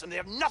fucking touch them. They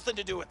have nothing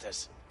to do with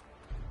this.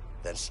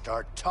 Then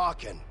start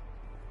talking.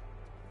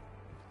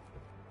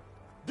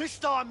 This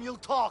time you'll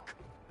talk.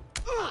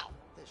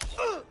 This shit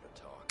talk.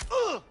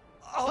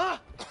 Huh?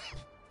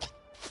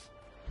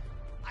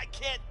 I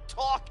can't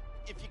talk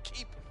if you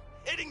keep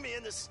hitting me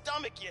in the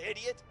stomach, you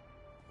idiot.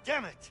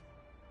 Damn it.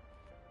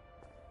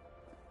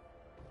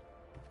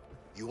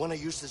 You want to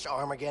use this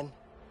arm again?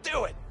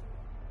 Do it.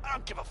 I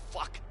don't give a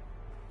fuck.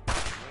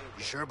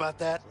 You sure about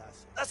that?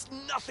 That's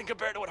nothing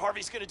compared to what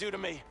Harvey's gonna do to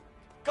me.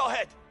 Go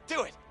ahead,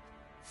 do it.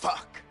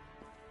 Fuck.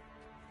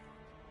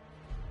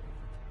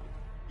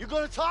 You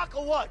gonna talk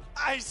or what?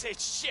 I ain't say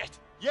shit.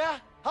 Yeah?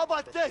 How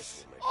about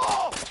this?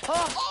 Oh!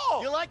 Huh?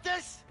 Oh! You like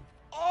this?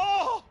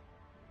 Oh!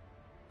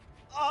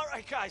 All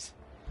right, guys.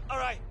 All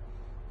right.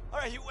 All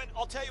right, you win.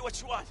 I'll tell you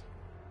what you want.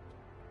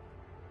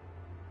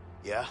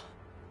 Yeah?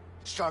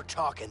 Start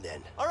talking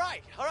then. All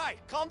right.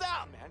 Calm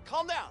down, man.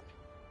 Calm down.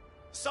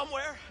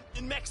 Somewhere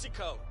in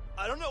Mexico.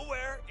 I don't know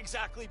where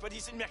exactly, but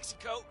he's in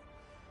Mexico.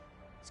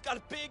 He's got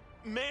a big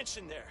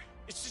mansion there.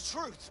 It's the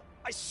truth.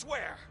 I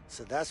swear.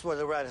 So that's where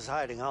the rat is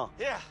hiding, huh?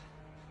 Yeah,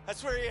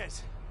 that's where he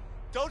is.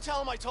 Don't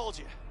tell him I told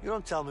you. You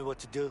don't tell me what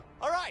to do.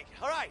 All right.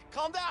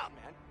 Calm down,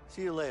 man.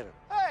 See you later.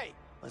 Hey,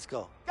 Let's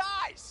go.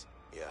 guys!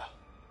 Yeah.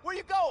 Where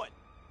you going?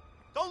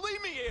 Don't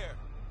leave me here.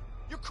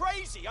 You're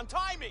crazy.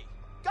 Untie me.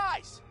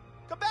 Guys,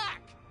 come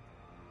back.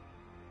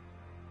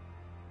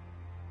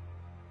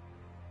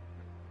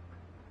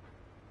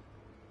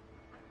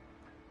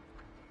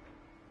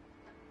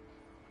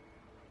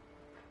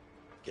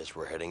 Guess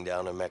we're heading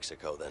down to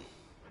Mexico then.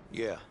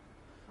 Yeah.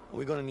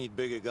 We're gonna need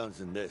bigger guns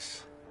than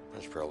this.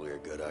 That's probably a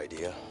good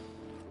idea.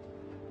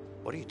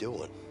 What are you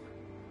doing?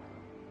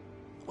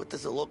 What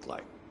does it look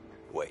like?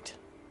 Wait.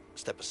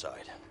 Step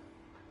aside.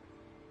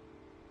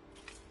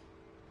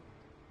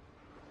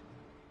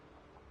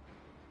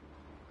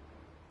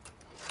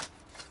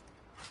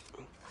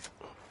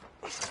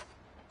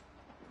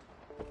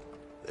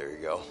 There you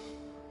go.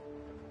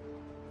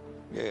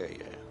 Yeah.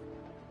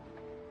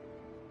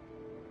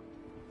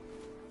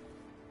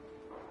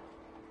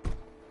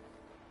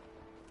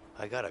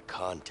 I got a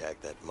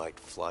contact that might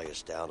fly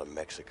us down to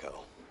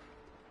Mexico.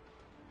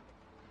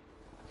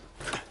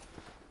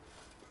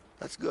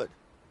 That's good.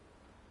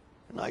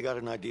 And I got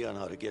an idea on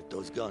how to get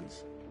those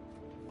guns.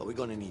 But we're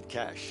gonna need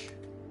cash.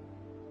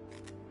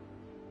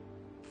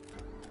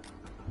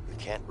 We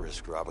can't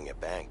risk robbing a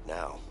bank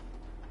now.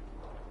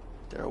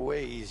 There are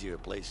way easier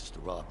places to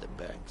rob than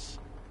banks.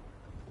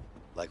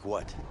 Like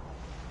what?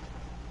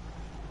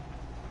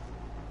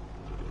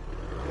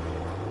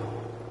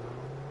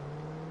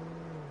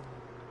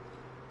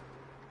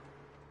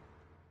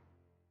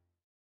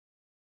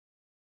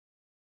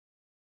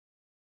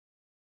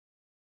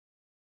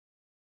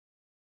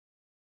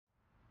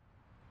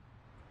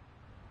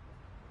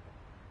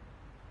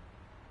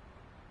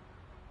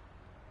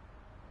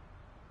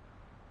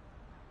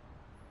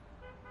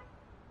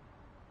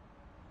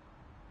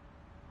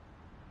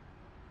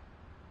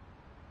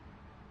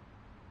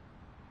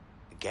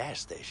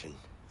 Gas station?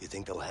 You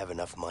think they'll have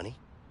enough money?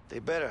 They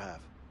better have.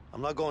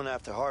 I'm not going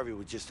after Harvey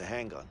with just a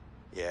handgun.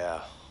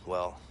 Yeah,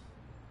 well,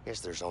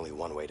 guess there's only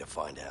one way to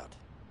find out.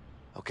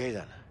 Okay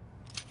then.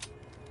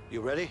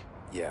 You ready?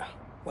 Yeah.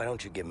 Why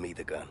don't you give me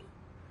the gun?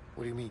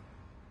 What do you mean?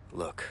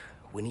 Look,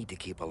 we need to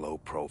keep a low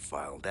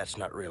profile. That's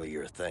not really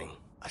your thing.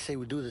 I say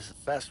we do this the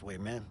fast way,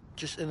 man.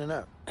 Just in and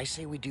out. I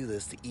say we do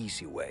this the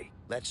easy way.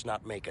 Let's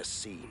not make a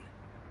scene.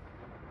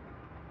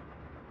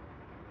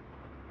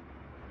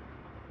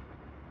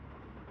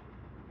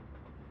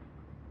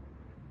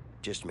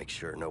 Just make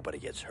sure nobody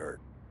gets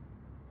hurt.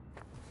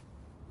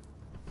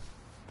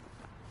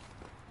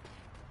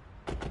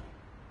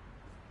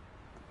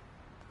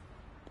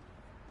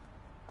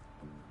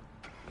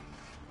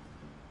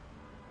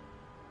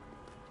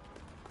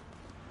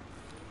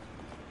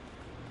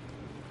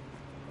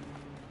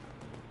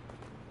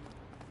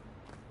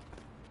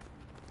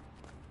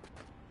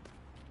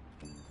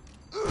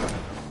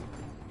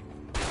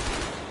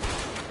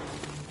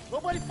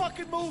 Nobody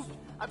fucking move!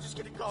 I'm just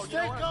gonna go.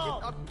 Stay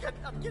calm!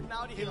 I'm getting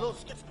out of here. Hey, look,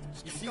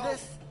 you see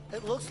this?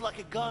 It looks like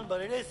a gun, but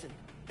it isn't.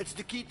 It's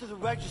the key to the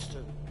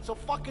register. So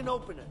fucking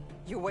open it.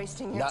 You're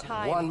wasting your Not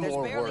time. one There's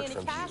more barely word any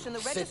from cash you. in the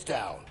Sit register.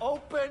 down.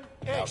 Open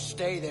Now it!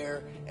 stay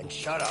there and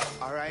shut up.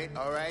 All right.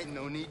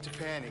 No need to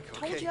panic,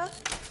 okay? Told ya?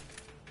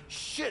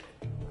 Shit!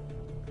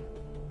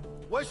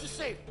 Where's the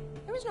safe?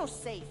 There is no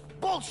safe.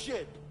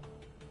 Bullshit!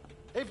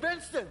 Hey,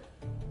 Vincent!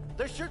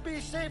 There should be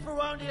a safe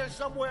around here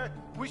somewhere.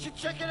 We should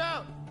check it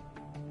out.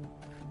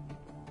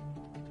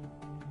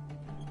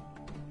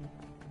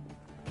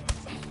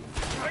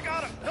 I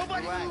got him.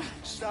 Nobody Relax. move!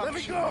 Stop Let me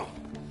shooting. go!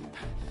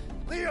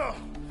 Leo,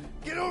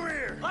 get over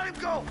here. Let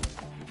him go!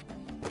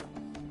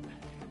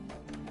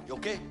 You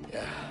okay?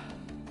 Yeah.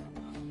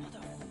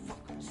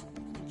 Motherfuckers.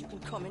 Think you can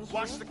come in here?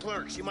 Watch the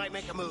clerk. She might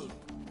make a move.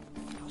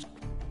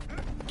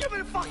 Give me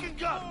the fucking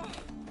gun!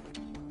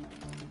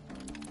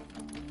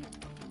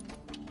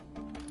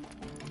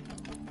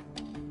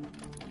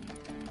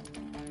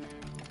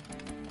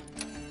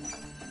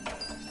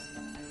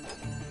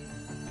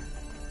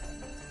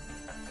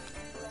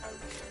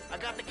 I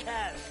got the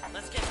cash.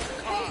 Let's get to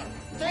the car.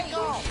 Take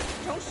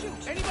off! Don't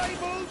shoot. Anybody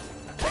moves?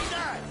 Take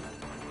that!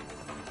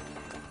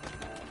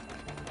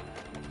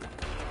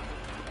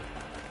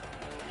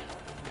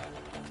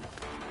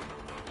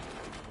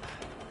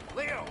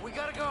 Leo, we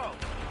gotta go!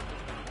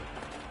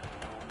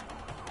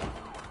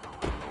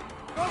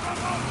 Go, go,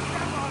 go!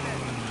 Step on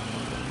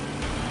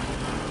it!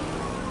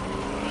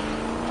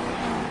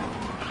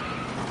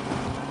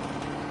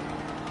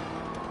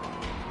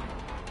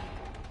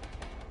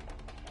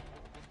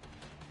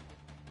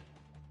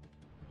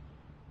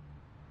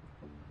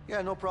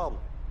 Yeah, no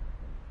problem.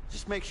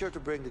 Just make sure to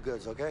bring the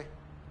goods, okay?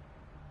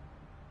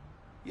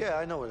 Yeah,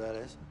 I know where that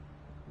is.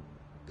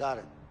 Got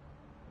it.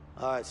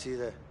 All right, see you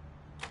there.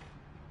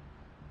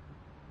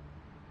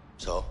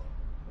 So,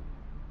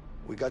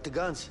 We got the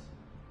guns.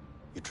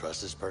 you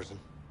trust this person?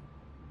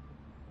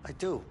 I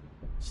do.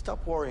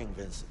 Stop worrying,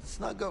 Vincent. It's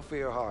not good for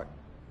your heart.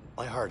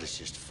 My heart is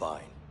just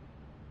fine.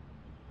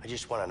 I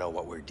just want to know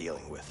what we're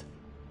dealing with.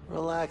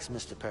 Relax,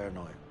 Mr.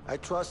 Paranoid. I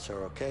trust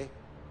her, okay?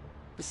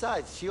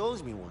 Besides, she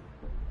owes me one.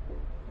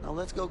 Now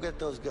let's go get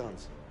those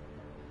guns.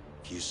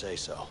 If you say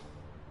so.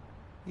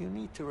 You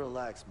need to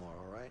relax more,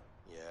 all right?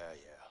 Yeah.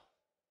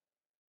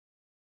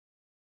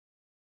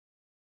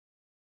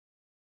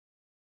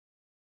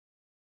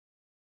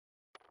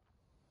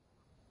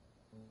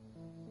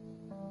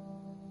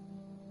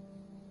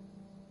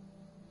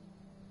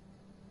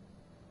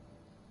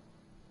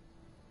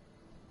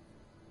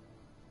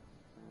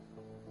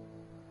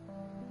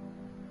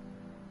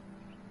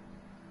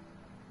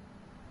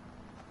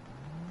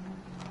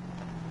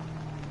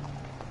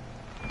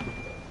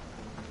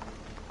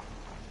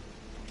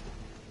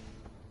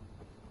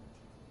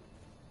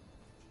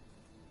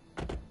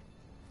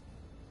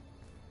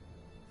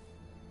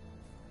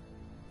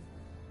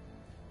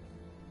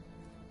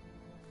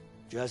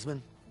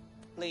 Jasmine,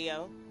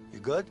 Leo, you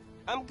good?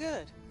 I'm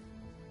good.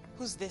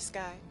 Who's this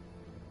guy?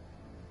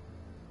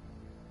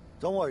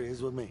 Don't worry,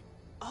 he's with me.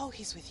 Oh,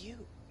 he's with you.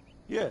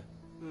 Yeah.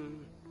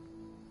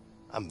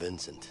 I'm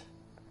Vincent.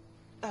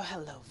 Oh,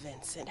 hello,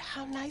 Vincent.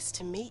 How nice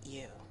to meet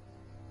you.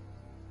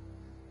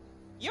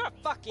 You're a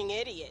fucking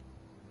idiot.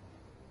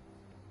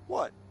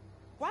 What?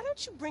 Why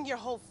don't you bring your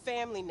whole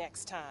family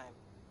next time?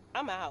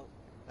 I'm out.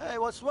 Hey,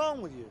 what's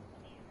wrong with you?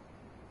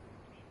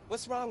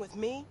 What's wrong with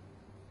me?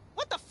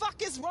 What the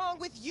fuck is wrong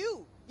with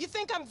you? You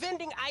think I'm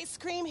vending ice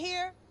cream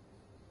here?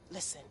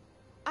 Listen,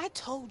 I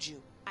told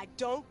you I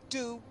don't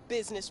do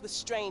business with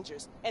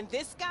strangers. And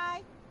this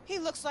guy, he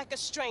looks like a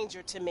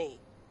stranger to me.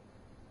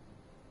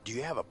 Do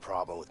you have a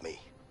problem with me?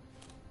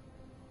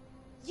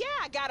 Yeah,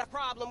 I got a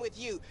problem with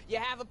you. You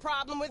have a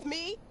problem with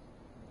me?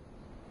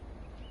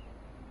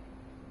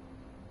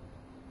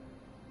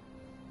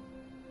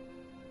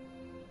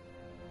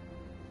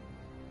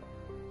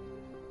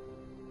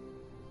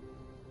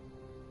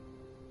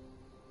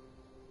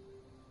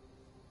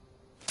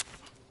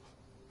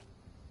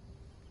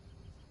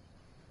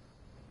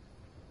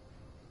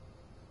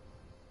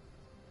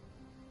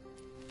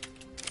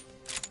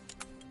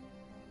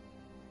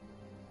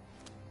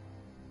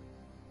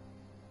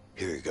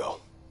 Here you go.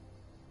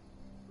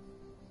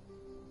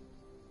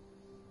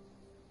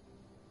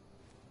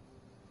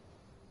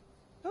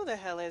 Who the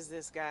hell is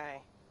this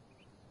guy?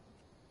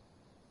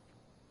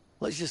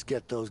 Let's just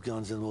get those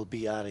guns and we'll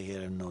be out of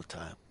here in no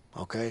time,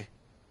 okay?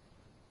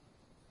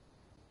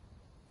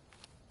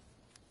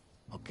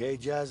 Okay,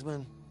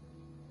 Jasmine?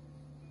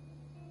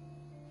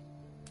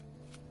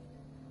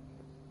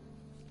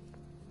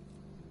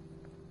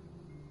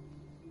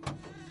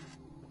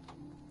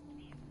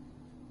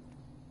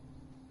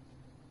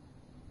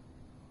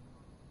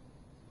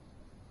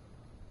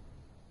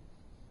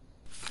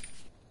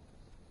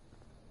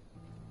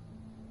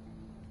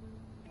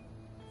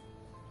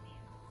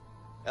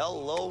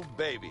 Hello,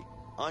 baby.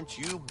 Aren't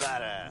you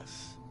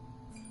badass?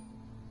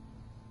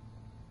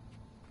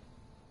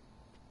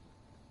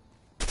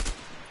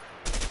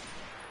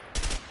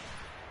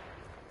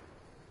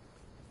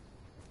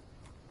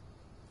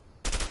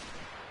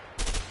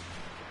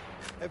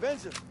 Hey,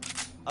 Vincent,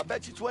 I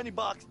bet you 20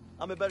 bucks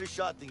I'm a better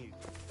shot than you.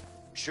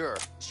 Sure,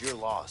 it's your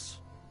loss.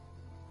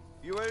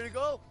 You ready to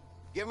go?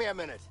 Give me a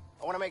minute.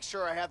 I want to make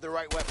sure I have the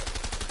right weapon.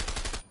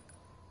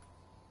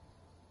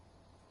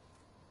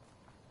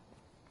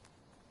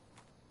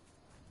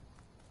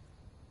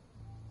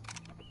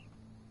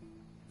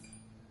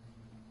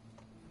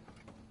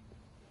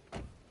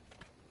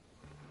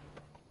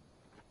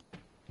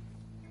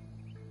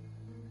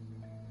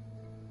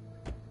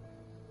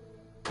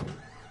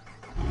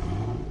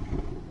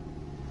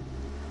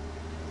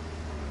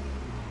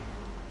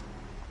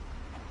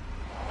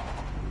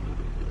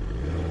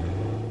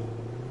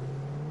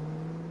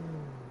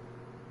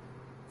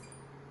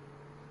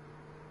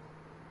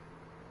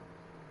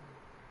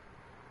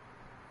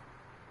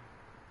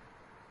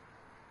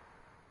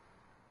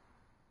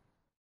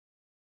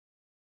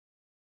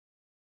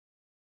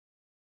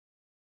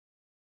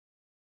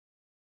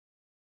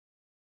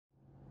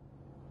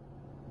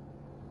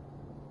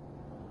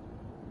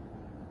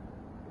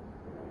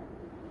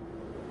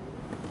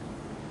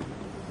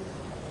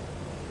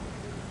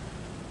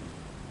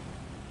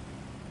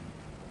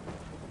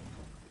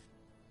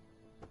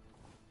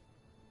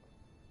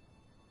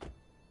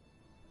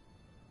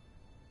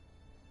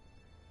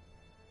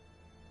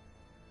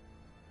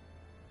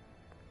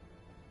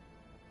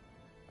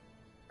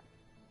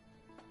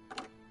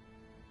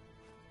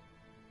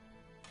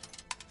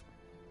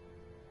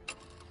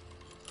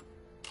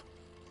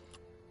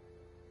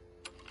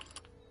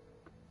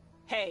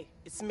 Hey,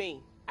 it's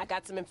me. I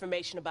got some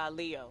information about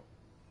Leo.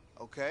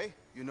 Okay,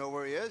 you know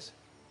where he is?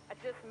 I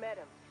just met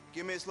him.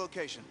 Give me his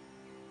location.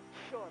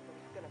 Sure, but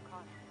it's gonna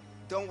cost you.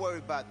 Don't worry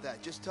about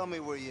that. Just tell me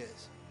where he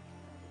is.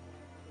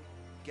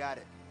 Got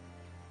it.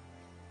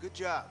 Good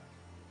job.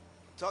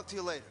 Talk to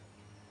you later.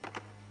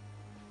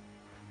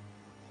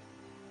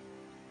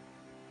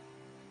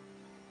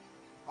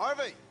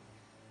 Harvey!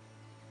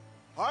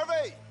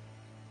 Harvey!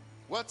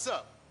 What's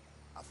up?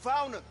 I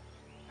found him.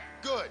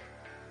 Good.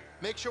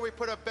 Make sure we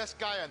put our best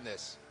guy on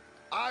this.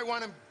 I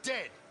want him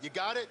dead. You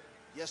got it?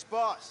 Yes,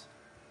 boss.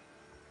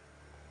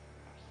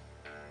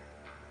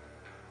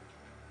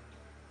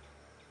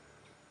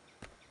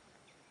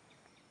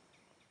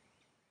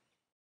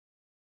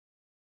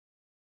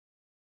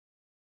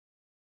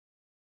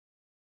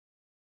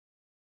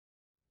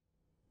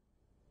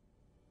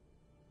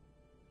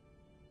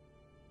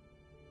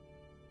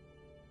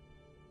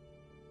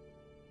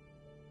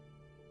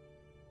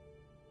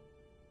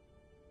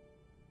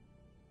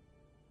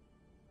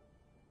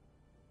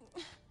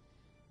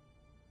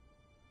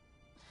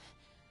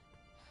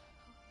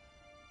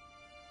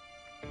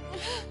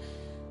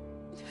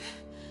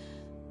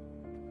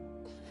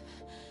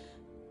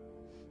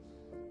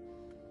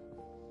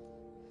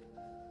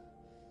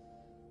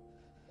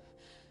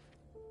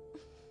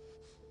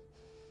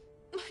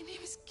 My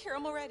name is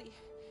Carol Moretti.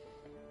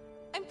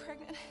 I'm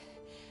pregnant.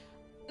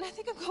 And I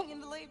think I'm going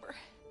into labor.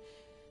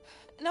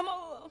 And I'm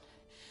all alone.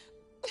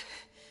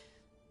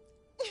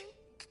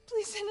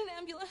 Please send an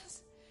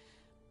ambulance.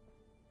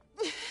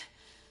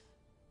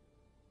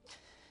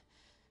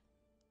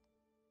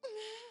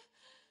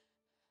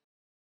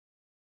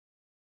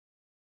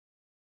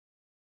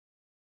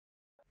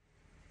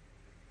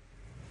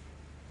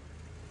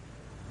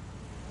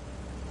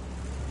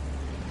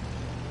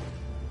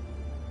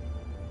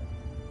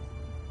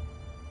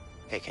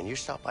 Hey, can you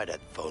stop by that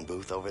phone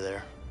booth over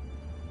there?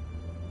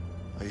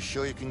 Are you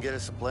sure you can get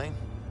us a plane?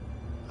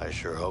 I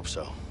sure hope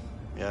so.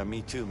 Yeah,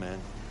 me too, man.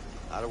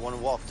 I don't want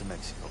to walk to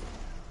Mexico.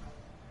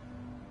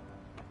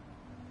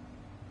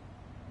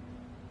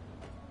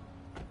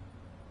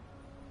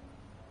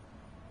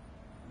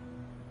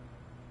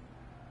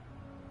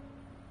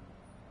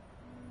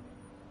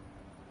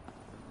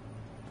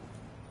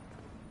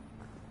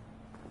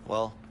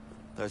 Well,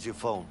 there's your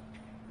phone.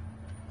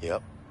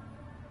 Yep.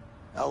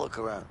 I'll look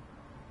around.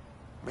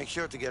 Make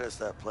sure to get us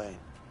that plane.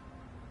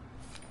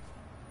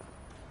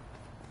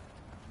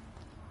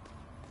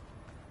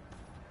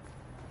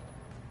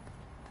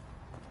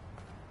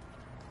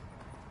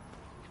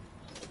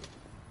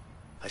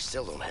 I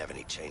still don't have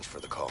any change for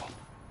the call.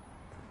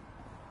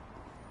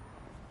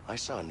 I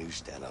saw a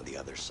newsstand on the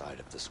other side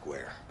of the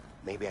square.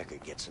 Maybe I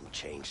could get some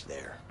change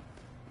there.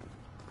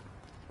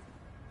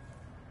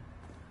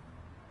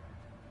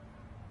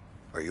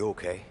 Are you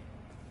okay?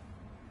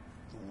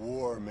 The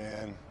war,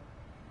 man.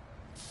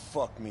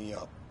 Fucked me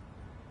up.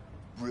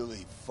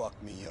 Really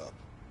fucked me up.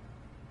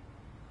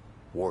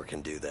 War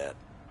can do that.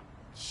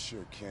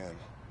 Sure can.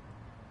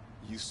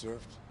 You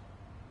served?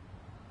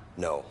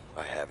 No,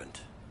 I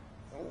haven't.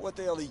 What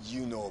the hell do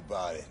you know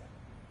about it?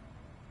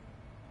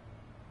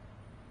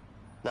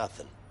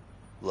 Nothing.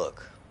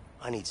 Look,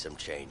 I need some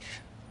change.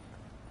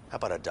 How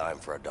about a dime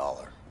for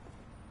 $1?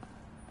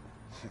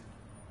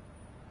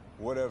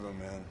 Whatever,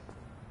 man.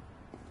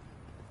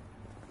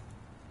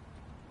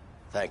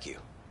 Thank you.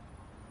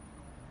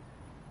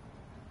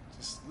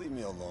 Just leave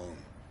me alone.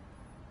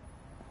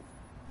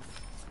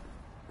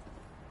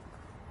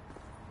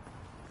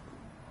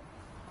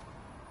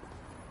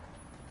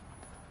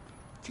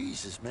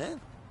 Jesus,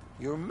 man.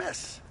 You're a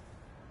mess.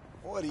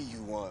 What do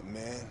you want,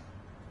 man?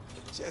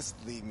 Just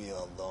leave me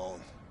alone.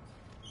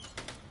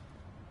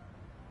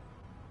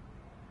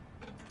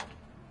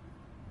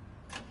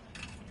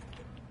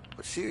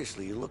 But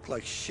seriously, you look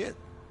like shit.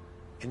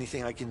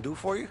 Anything I can do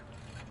for you?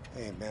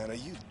 Hey, man, are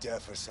you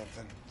deaf or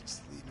something?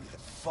 Just leave me the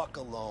fuck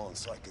alone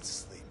so I can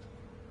sleep.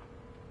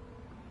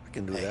 I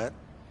can do that.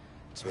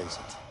 It's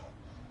Vincent.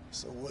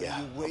 So what Yeah,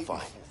 are you waiting I'm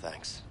fine, for?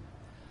 thanks.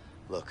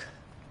 Look,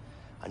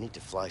 I need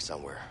to fly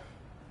somewhere.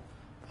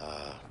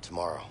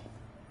 Tomorrow.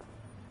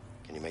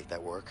 Can you make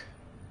that work?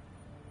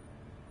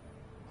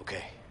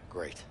 Okay,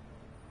 great.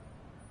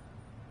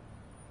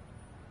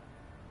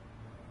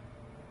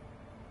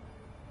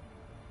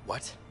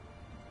 What?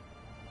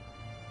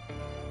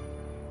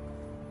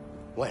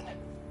 When?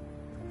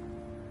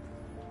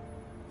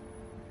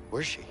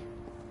 Where's she?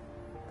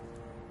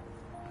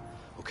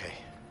 Okay.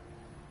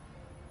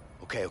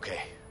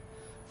 Okay.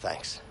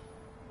 Thanks.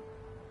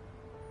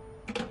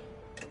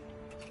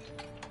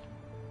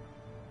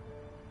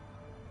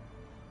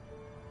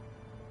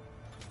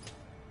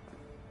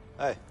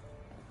 Hey,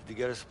 did you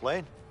get us a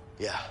plane?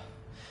 Yeah,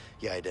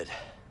 I did.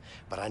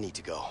 But I need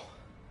to go.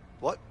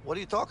 What? What are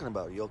you talking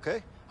about? You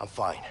okay? I'm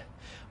fine,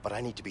 but I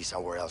need to be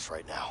somewhere else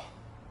right now.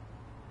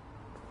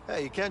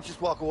 Hey, you can't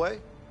just walk away.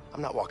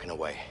 I'm not walking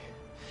away.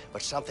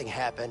 But something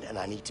happened and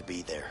I need to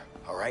be there,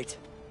 all right?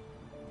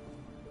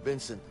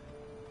 Vincent,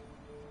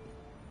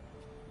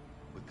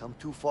 we've come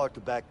too far to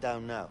back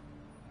down now.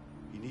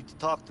 You need to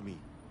talk to me.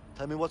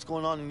 Tell me what's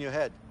going on in your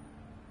head.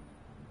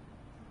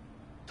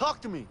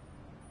 Talk to me!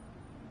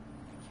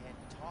 I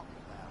can't talk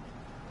about it.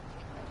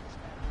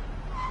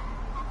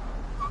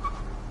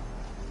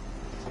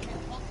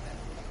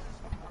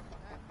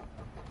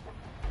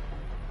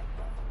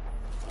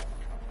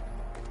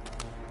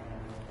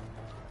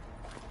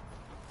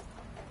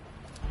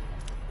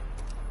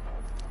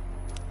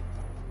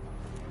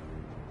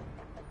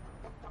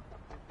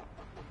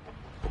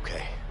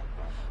 Okay,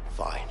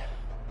 fine.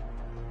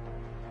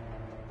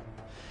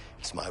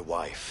 It's my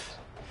wife.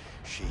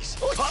 She's...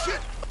 Oh,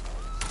 shit!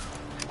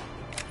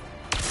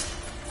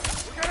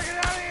 We gotta get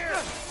out of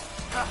here!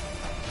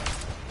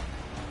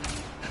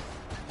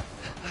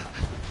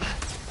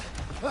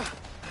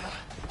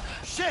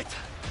 Shit!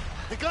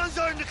 The guns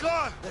are in the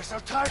car! There's no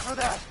time for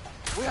that.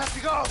 We have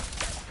to go.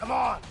 Come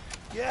on.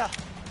 Yeah.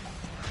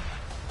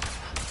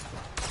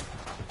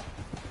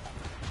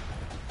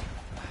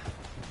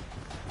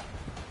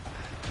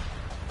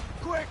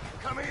 Quick,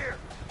 come here.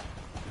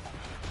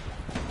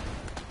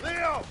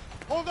 Leo,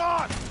 hold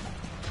on.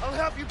 I'll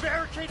help you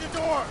barricade the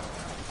door.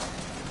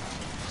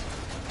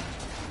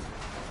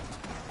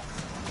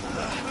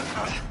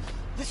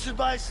 This should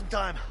buy us some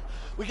time.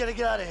 We gotta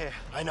get out of here.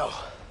 I know.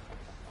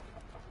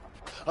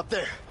 Up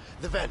there,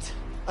 the vent.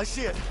 I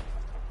see it.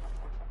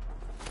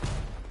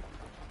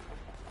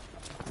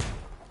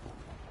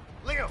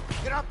 Leo,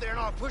 get up there and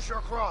I'll push her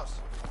across.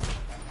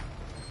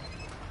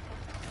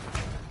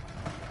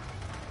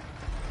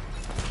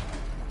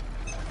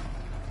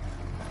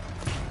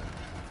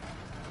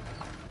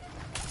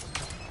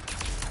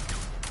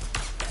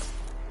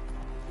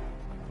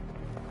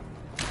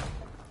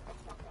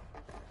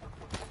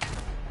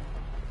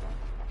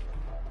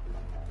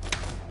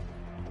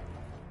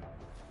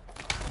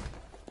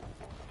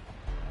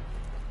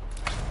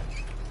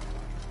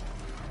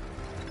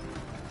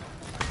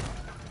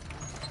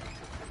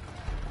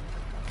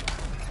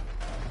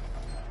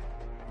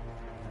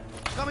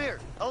 Come here.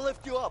 I'll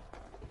lift you up.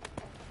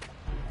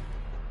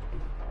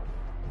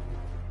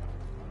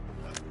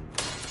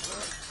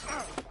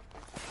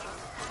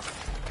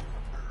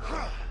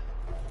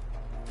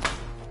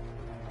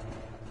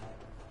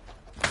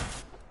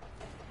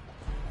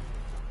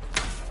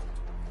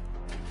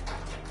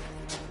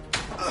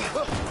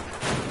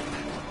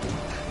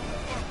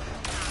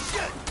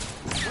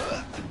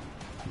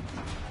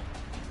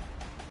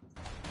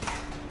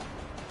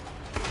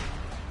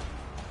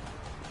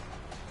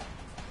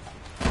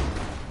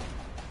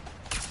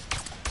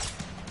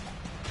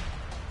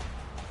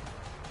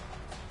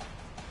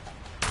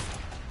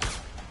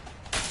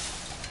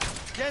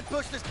 Can't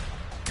push this.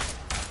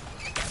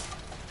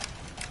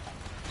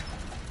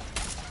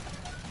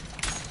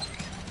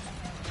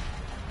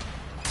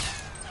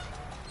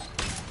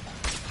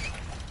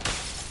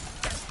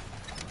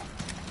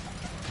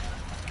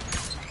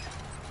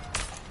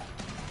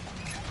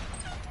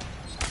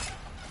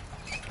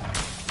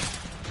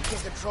 You can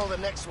control the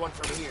next one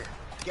from here.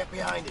 Get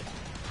behind it.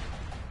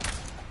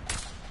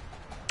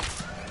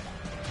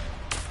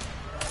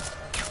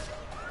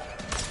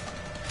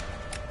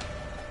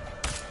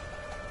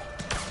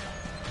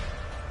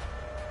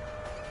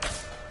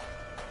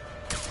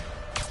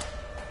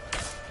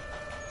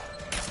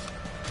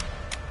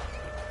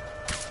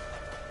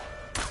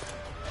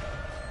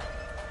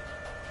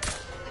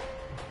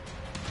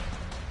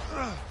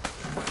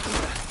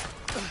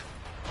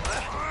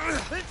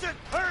 Vincent,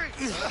 hurry!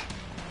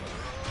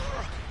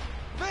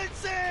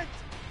 Vincent!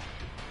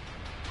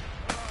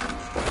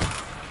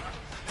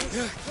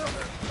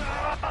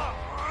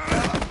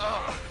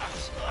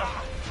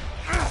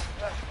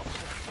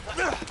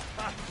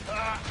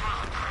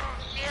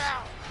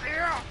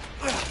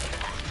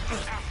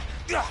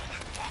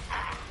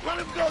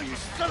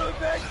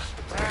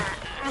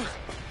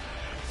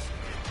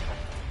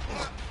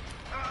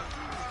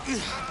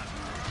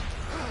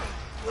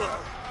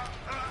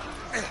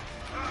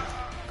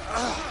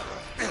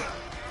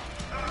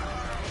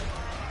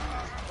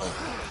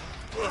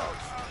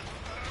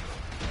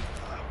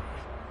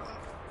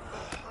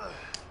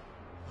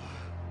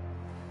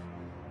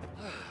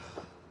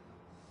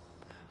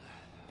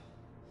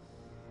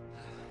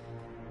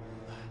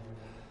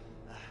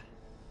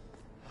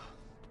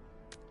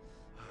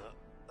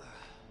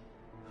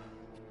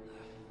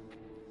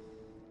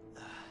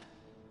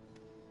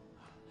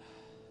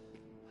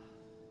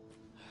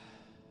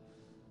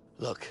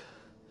 Look,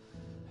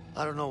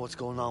 I don't know what's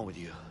going on with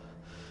you,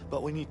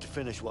 but we need to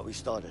finish what we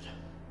started.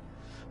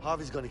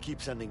 Harvey's gonna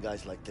keep sending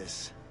guys like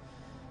this.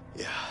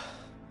 Yeah,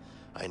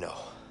 I know.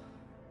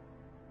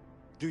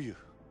 Do you?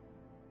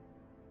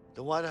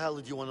 Then why the hell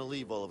did you want to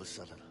leave all of a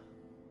sudden?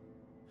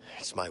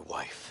 It's my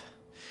wife.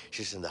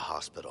 She's in the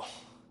hospital.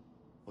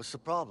 What's the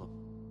problem?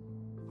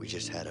 We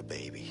just had a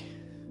baby.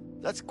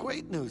 That's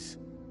great news.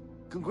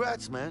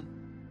 Congrats, man.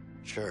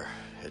 Sure,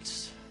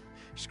 it's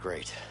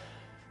great.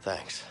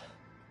 Thanks.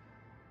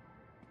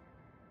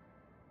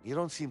 You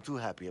don't seem too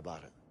happy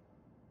about it.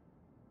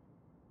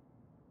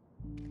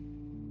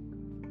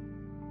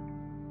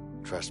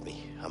 Trust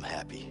me, I'm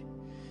happy.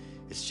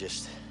 It's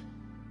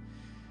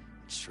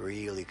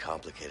really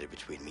complicated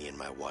between me and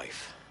my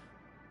wife.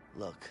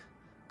 Look,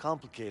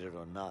 complicated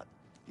or not,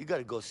 you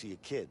gotta go see your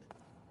kid.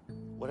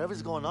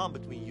 Whatever's going on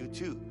between you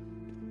two,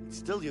 it's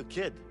still your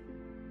kid.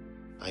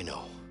 I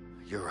know.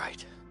 You're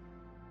right.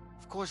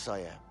 Of course I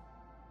am.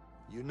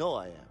 You know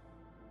I am.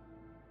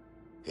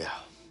 Yeah.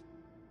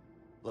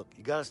 Look,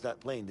 you got us that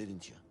plane,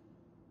 didn't you?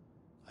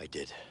 I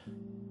did.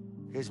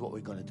 Here's what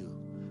we're gonna do.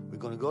 We're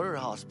gonna go to the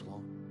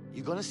hospital,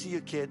 you're gonna see your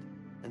kid,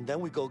 and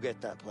then we go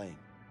get that plane.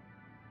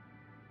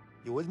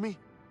 You with me?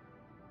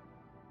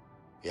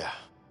 Yeah.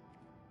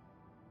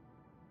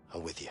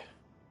 I'm with you.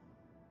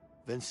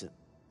 Vincent,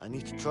 I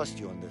need to trust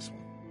you on this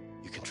one.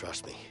 You can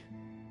trust me.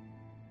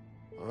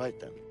 All right,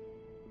 then.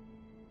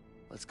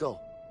 Let's go.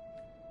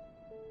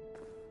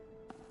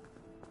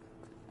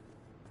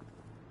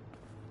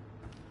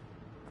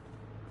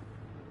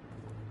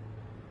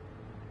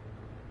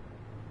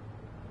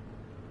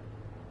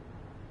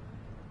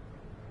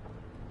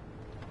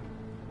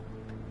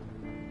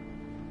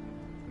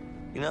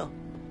 You know,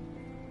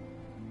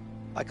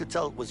 I could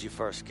tell it was your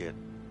first kid.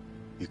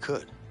 You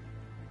could?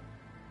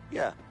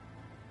 Yeah.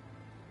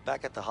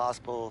 Back at the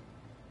hospital,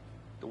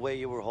 the way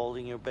you were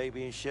holding your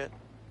baby and shit.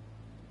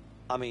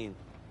 I mean,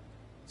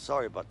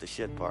 sorry about the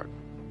shit part.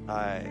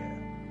 I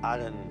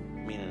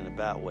didn't mean it in a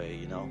bad way,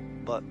 you know?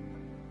 But,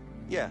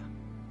 yeah.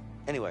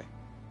 Anyway,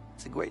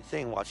 it's a great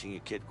thing watching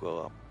your kid grow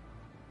up.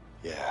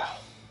 Yeah,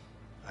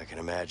 I can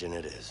imagine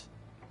it is.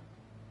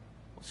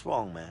 What's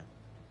wrong, man?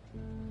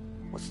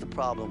 What's the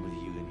problem with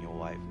you and your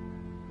wife?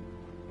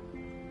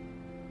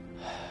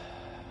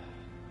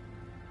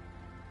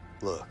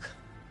 Look.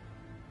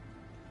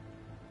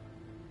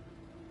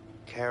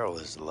 Carol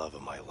is the love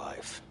of my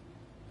life.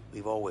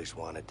 We've always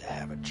wanted to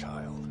have a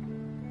child.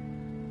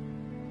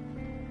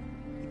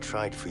 We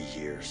tried for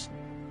years.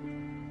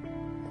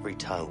 Every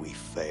time we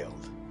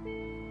failed,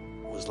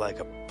 it was like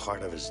a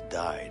part of us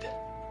died.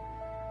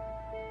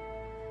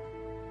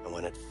 And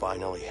when it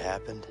finally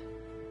happened,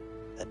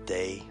 that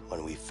day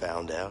when we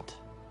found out,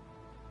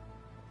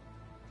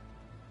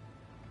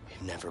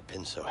 we've never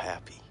been so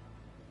happy.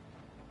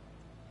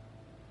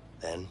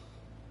 Then,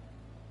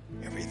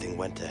 everything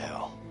went to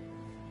hell.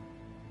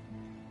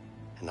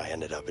 And I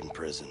ended up in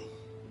prison.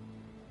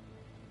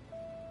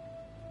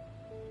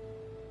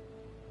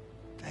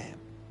 Damn.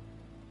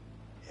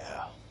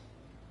 Yeah.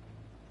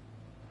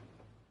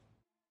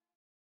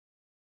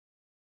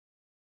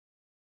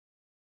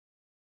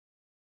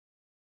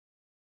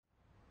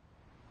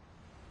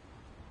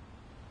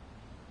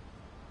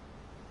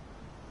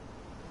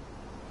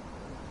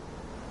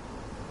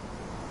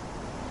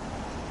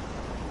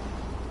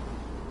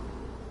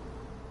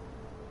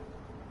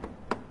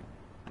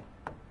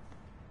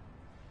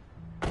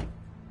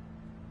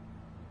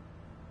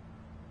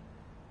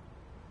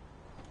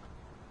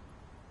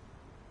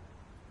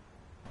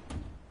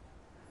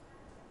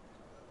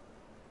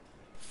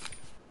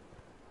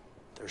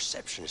 The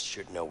receptionist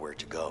should know where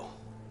to go.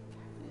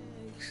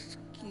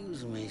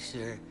 Excuse me,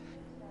 sir.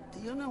 Do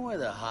you know where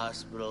the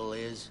hospital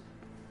is?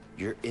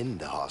 You're in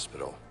the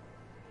hospital.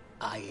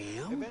 I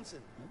am? Hey,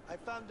 Vincent, I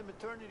found the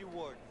maternity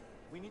ward.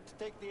 We need to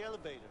take the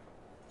elevator.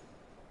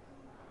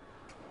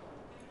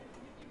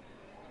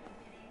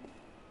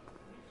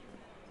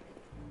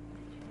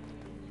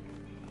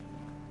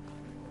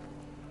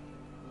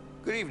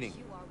 Good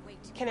evening.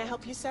 Can I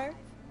help you, sir?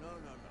 No.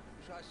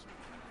 Trust me.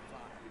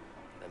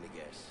 Fine. Let me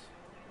guess.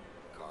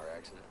 Car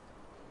accident?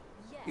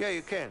 Yeah,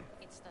 you can.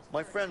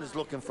 My friend is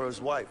looking for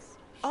his wife.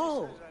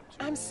 Oh,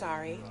 I'm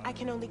sorry. I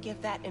can only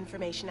give that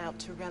information out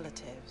to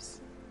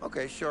relatives.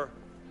 Okay, sure.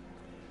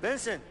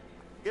 Vincent,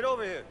 get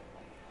over here.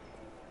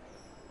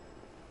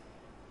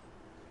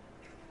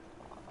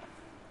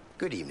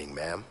 Good evening,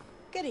 ma'am.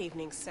 Good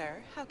evening,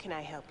 sir. How can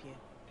I help you?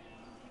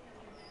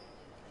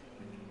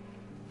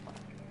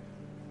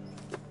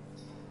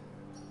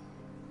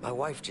 My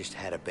wife just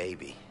had a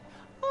baby.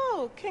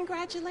 Oh,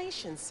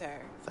 congratulations,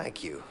 sir.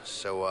 Thank you.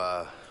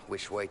 So,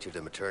 which way to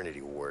the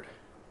maternity ward?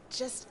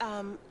 Just,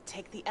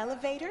 take the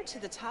elevator to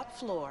the top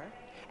floor,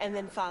 and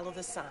then follow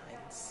the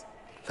signs.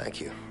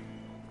 Thank you.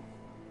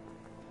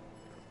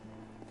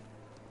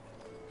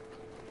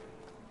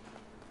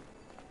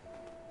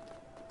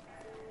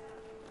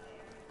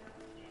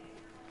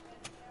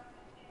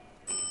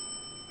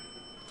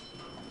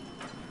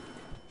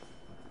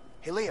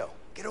 Hey, Leo,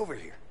 get over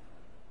here.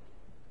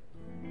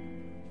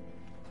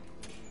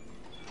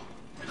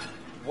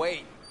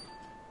 Wait.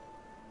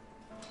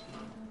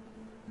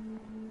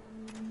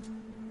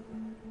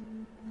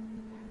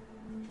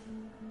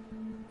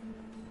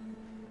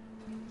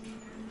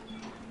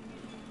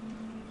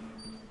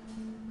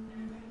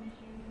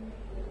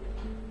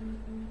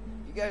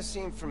 You guys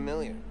seem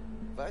familiar.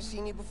 Have I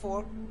seen you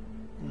before?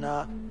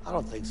 Nah, I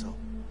don't think so.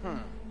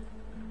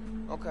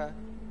 Okay.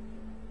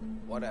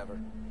 Whatever.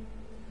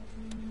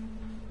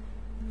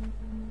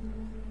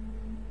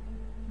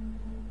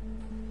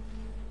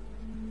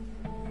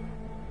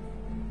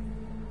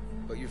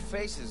 But your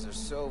faces are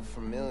so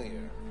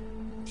familiar.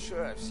 I'm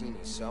sure I've seen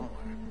you somewhere.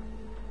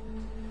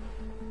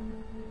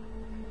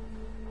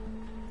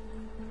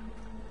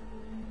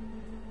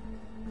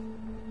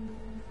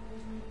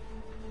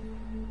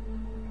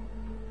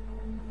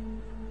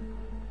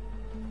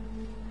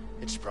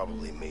 It's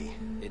probably me.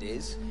 It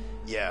is?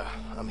 Yeah,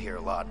 I'm here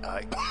a lot.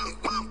 I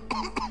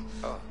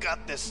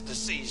got this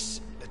disease.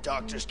 The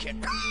doctors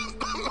can't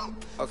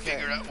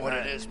figure out what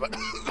it is, but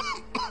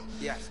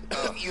yes.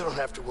 You don't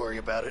have to worry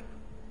about it.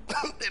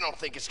 They don't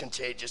think it's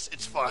contagious.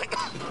 It's fine.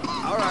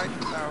 All right.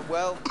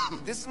 Well,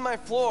 this is my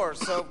floor,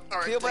 so All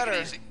right, feel take better.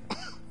 it easy.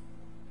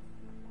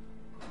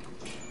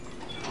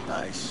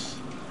 Nice.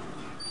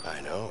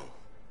 I know.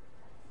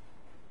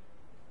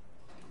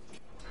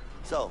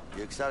 So,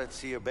 you excited to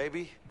see your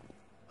baby?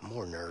 I'm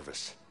more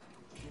nervous.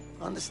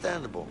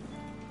 Understandable.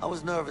 I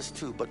was nervous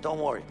too, but don't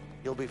worry.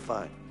 You'll be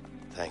fine.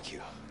 Thank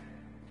you.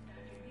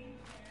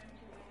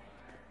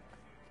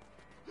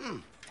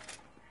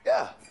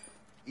 Yeah.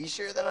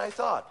 Easier than I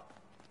thought.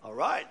 All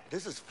right,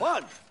 this is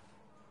fun.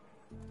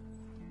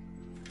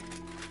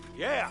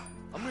 Yeah,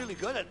 I'm really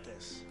good at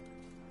this.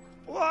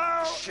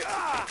 Whoa! Shit.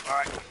 All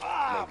right.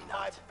 Maybe not.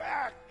 My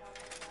back.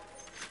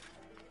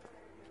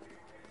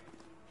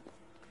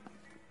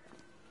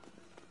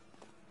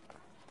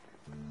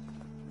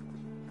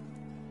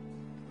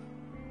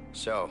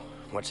 So,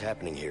 what's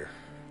happening here?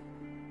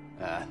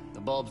 The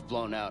bulb's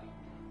blown out.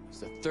 It's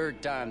the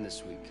third time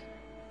this week.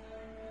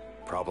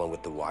 Problem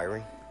with the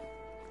wiring?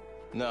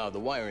 No, the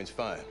wiring's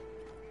fine.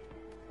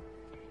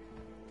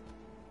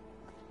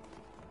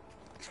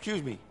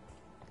 Excuse me.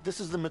 This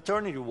is the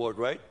maternity ward,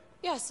 right?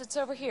 Yes, it's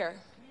over here.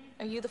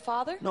 Are you the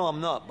father? No,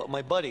 I'm not, but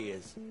my buddy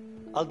is.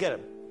 I'll get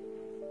him.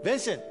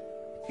 Vincent,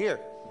 here.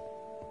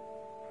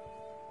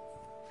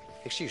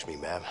 Excuse me,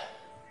 ma'am.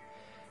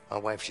 My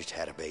wife just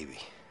had a baby.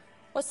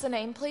 What's the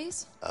name,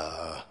 please?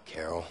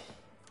 Carol.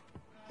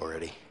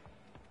 Already?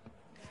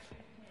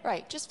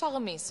 Right, just follow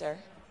me, sir.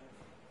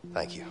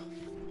 Thank you.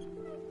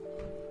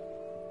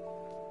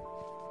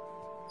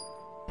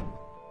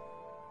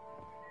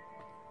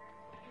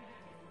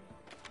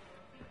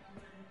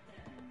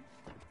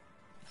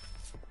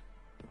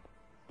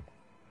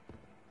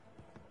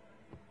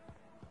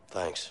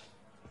 Thanks.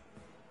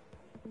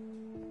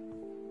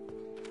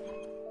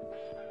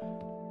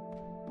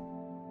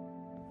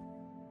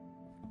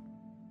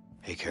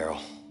 Hey, Carol.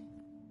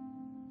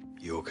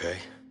 You okay?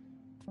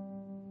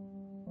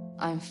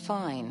 I'm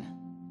fine.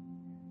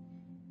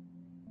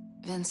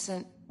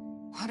 Vincent,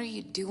 what are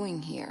you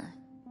doing here?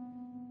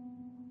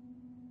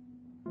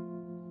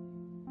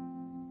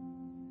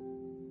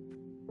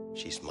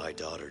 She's my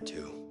daughter,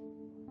 too.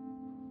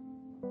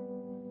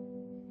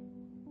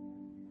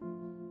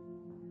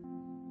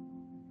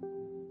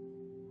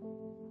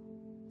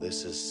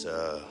 This is,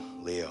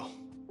 Leo.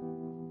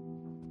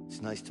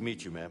 It's nice to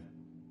meet you, ma'am.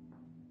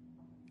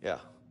 Yeah.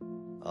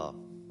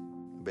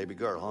 Baby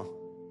girl,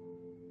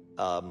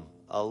 huh?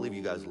 I'll leave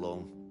you guys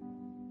alone.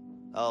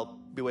 I'll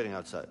be waiting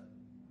outside.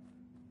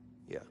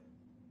 Yeah.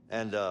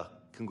 And,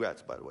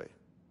 congrats, by the way.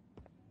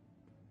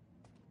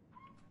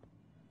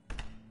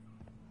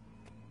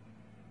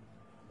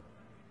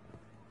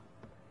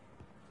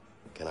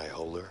 Can I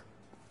hold her?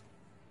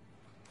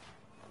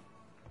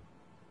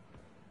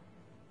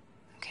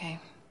 Okay.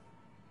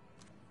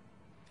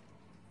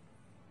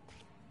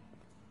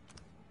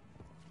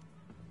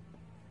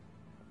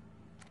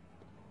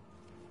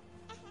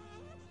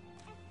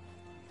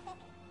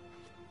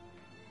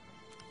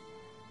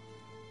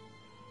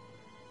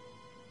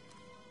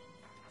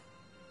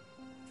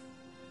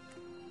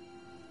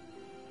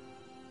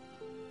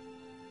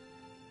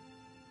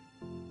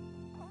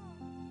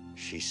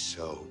 She's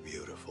so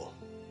beautiful.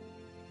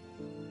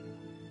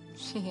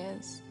 She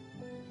is.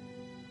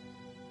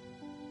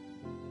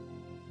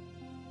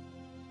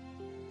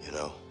 You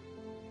know,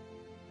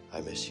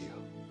 I miss you.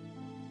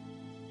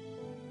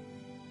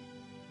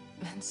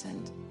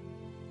 Vincent,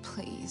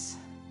 please.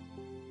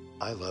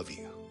 I love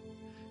you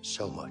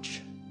so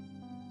much.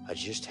 I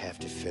just have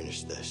to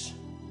finish this.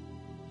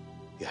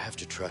 You have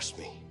to trust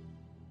me.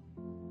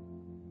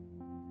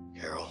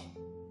 Carol.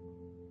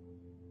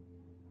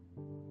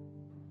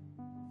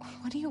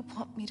 What do you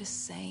want me to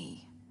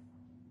say?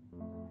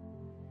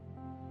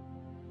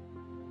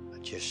 I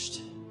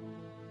just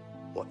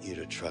want you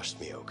to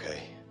trust me,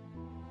 okay?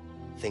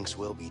 Things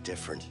will be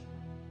different.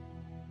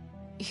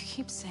 You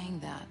keep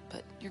saying that,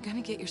 but you're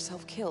gonna get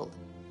yourself killed.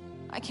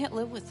 I can't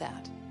live with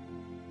that.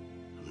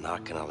 I'm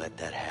not gonna let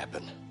that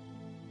happen.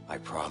 I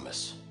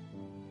promise.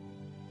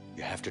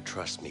 You have to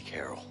trust me,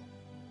 Carol.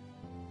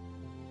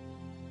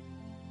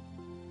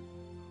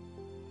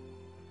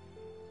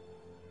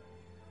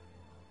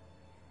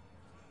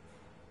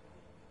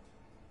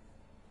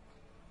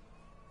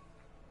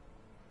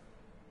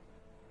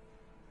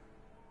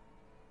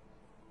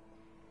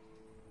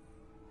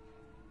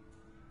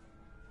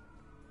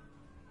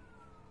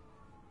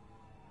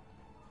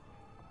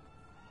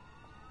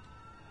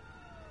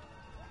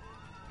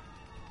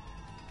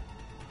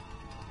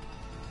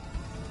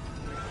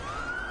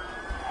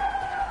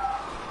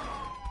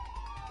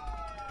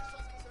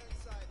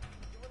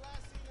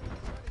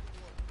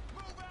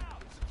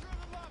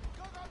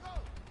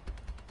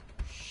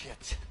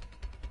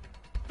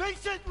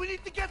 Vincent, we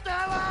need to get the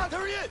hell out!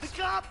 There he is! The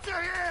cops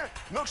are here!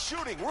 No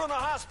shooting. We're in the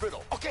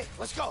hospital. Okay,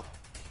 let's go.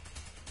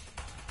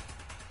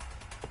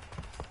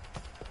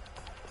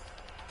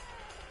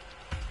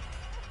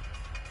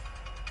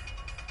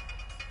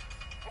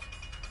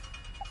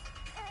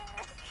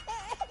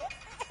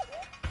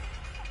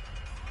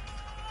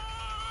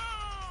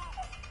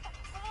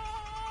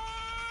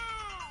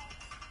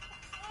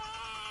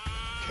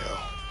 Carol.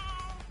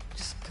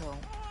 Just go.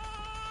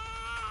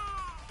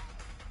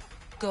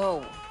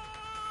 Go.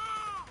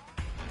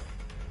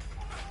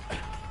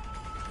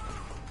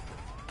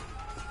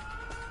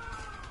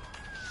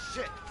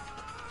 Shit.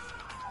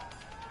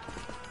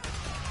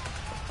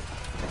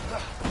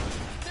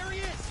 There he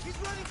is! He's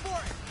running for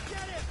it!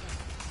 Get him!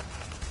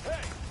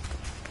 Hey!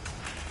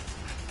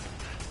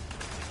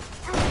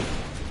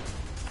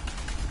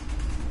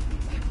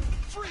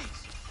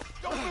 Freeze!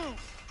 Don't move!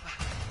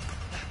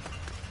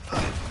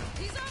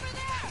 He's over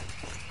there!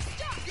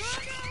 Stop! You're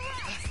under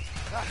arrest!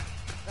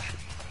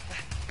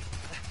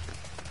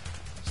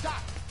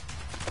 Stop!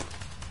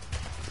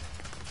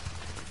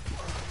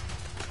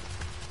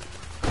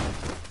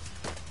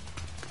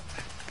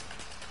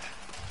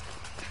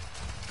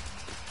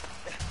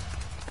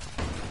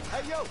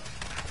 Hey, yo!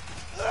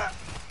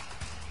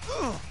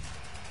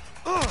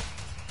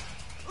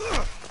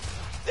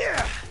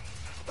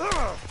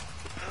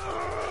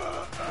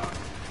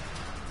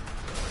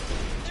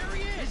 There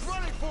he is! He's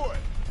running for it.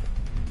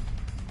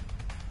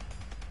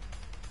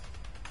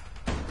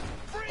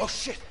 Oh,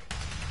 shit!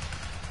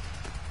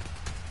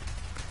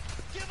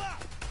 Give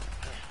up!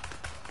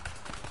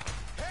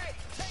 Hey!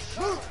 Take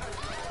Move!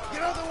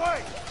 Get out of the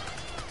way!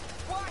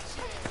 Watch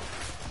it!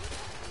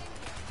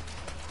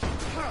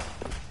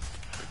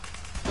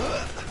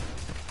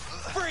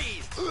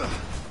 Freeze! Surrender!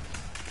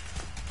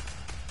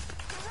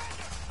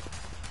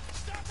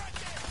 Stop right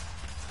there!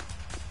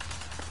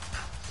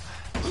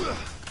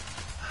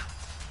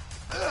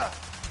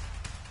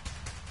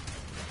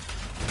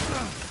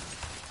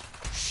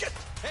 Shit!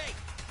 Hey!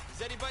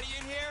 Is anybody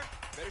in here?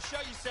 Better show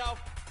yourself.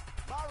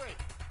 Murray,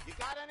 you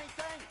got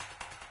anything?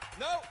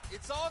 No,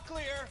 it's all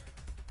clear.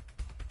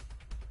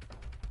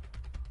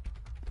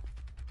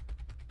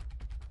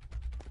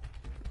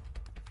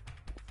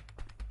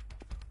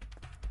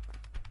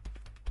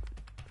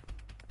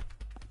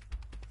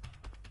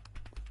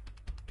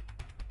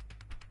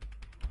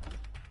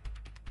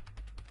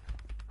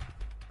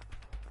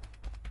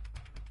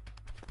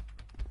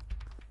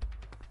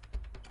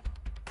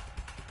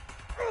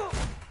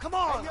 Come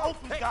on, Hey, yo,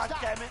 open, hey,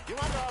 goddammit! stop. You're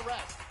under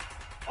arrest.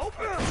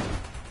 Open!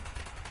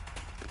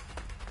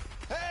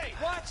 Hey,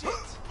 watch it!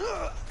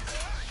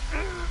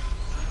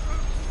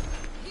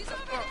 He's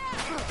over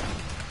there!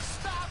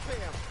 Stop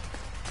him!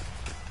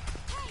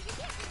 Hey, you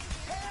can't do this!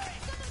 Hey!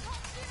 Someone call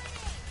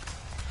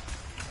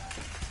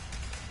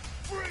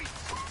security!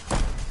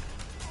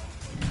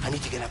 I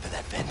need to get up in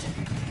that vent.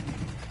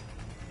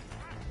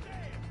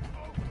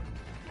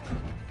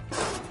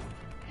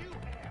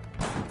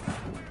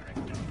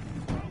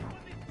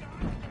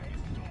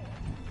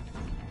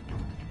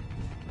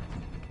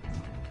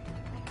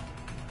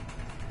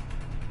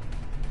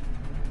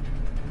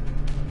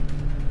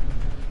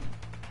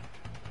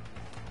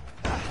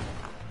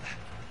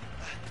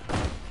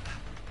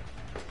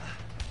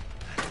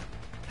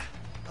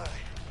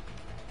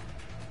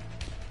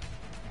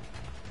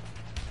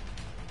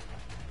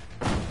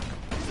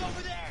 He's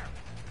over there!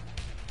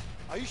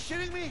 Are you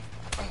shitting me?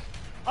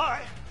 All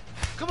right,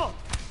 come on,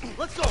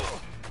 let's go.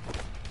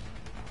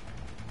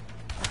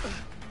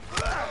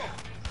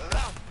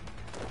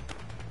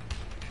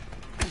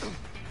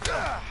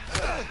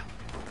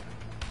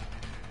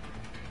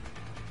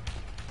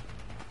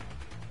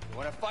 You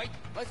wanna fight?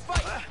 Let's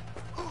fight!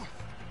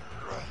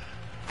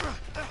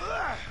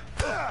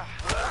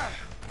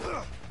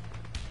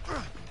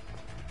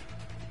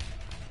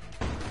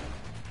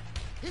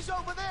 He's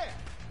over there!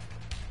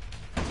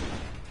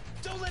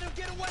 Don't let him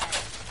get away!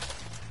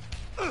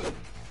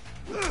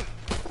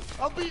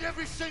 I'll beat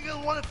every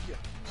single one of you.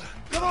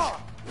 Come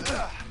on!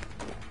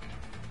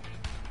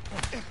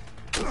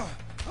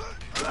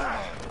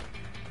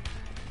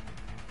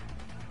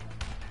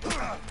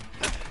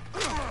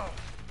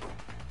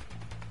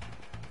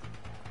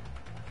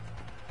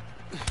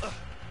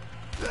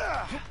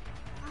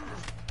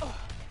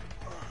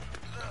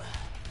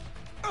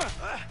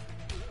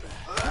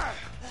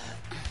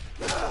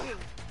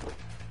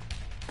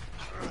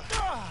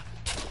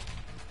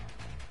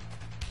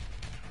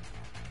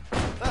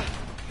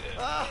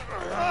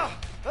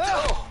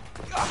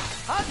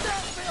 How'd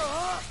that feel,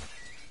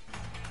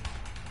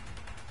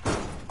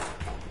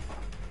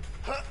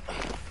 huh?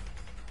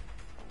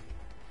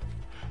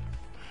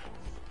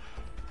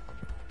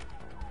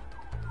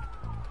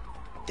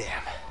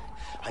 Damn.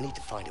 I need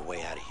to find a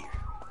way out of here.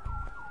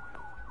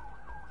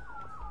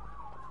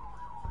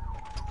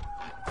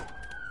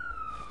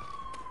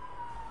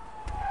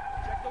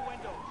 Check the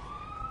windows.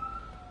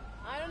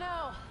 I don't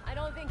know. I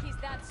don't think he's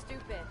that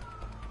stupid.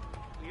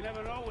 You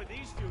never know with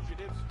these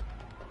fugitives.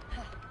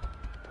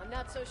 I'm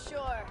not so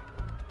sure.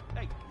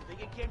 Hey, you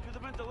think it came through the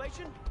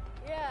ventilation?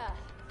 Yeah,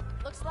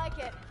 looks like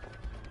it.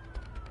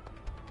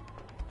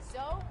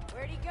 So,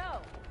 where'd he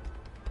go?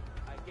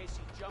 I guess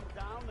he jumped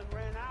down and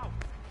ran out.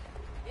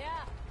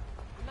 Yeah,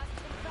 he must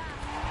have been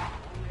fast.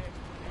 Only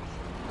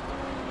explanation.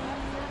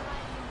 What's that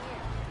hiding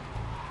here?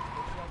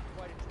 Looks like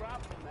quite a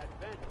drop from that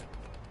vent.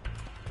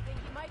 You think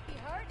he might be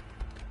hurt?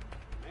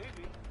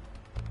 Maybe.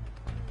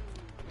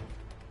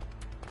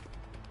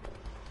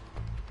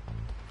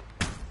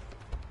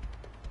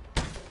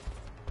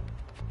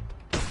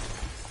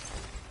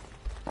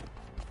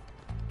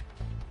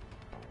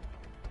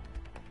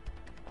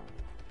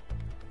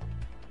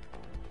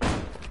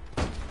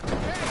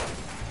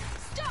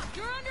 Stop!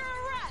 You're under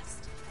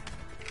arrest!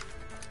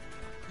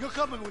 You're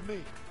coming with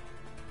me.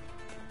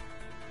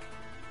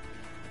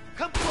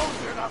 Come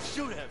closer and I'll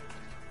shoot him.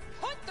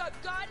 Put the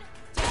gun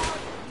down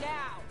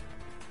now.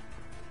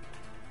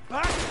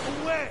 Back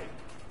away!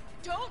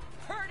 Don't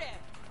hurt him.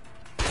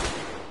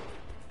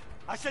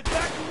 I said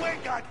back away,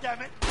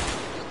 goddammit!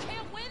 You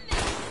can't win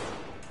this.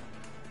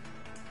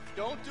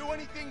 Don't do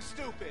anything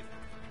stupid.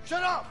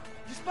 Shut up!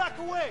 Just back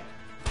away!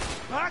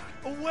 Back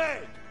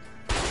away!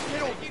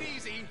 Take it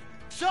easy.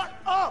 Shut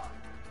up!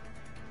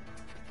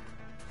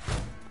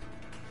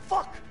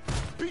 Fuck!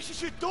 Piece of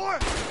shit door!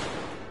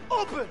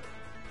 Open!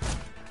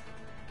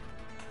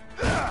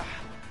 Ugh.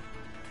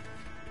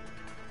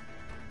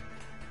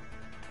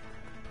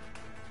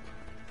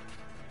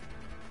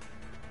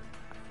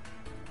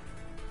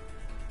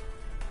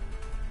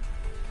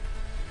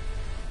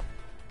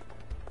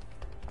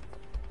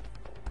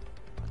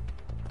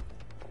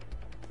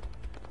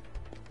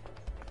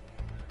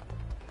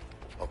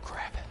 Oh,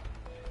 crap.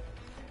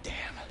 Damn.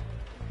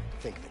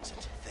 Think,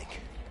 Vincent,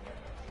 think.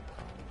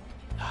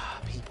 Ah,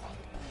 people.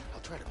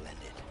 I'll try to blend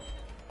in.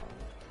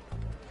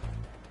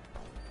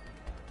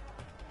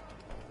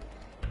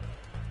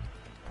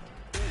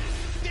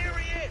 There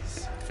he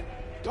is!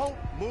 Don't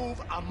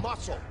move a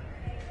muscle.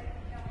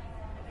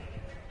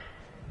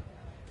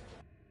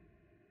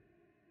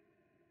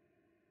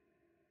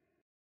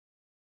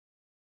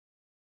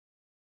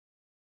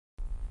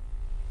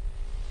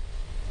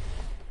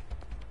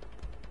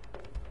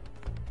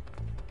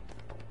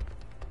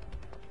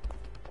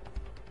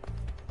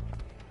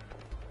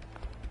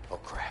 Oh,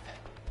 crap.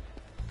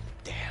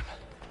 Damn.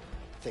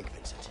 Think,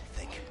 Vincent,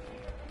 think.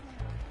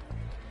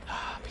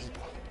 Ah,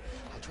 people.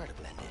 I'll try to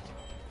blend in.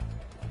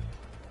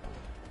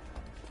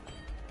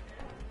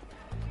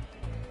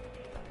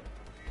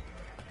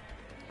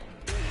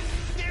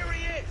 There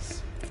he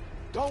is!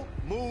 Don't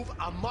move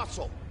a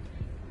muscle.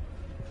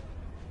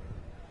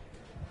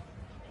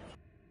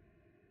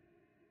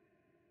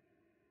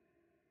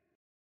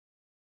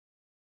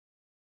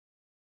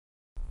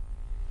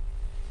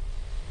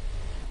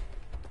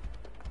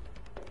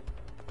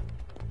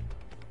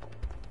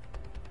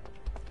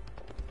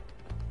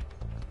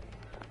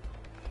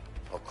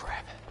 Oh,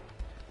 crap.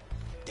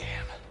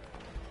 Damn.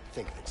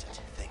 Think, Vincent,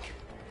 think.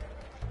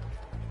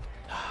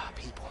 Ah,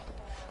 people.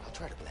 I'll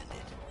try to blend in.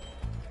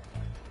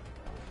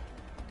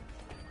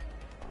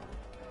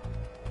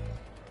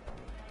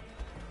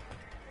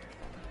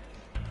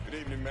 Good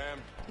evening, ma'am.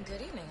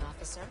 Good evening,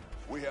 officer.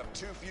 We have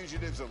 2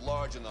 fugitives at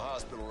large in the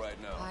hospital right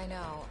now. I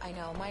know.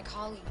 My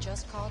colleague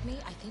just called me.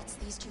 I think it's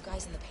these 2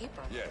 guys in the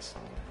paper. Yes.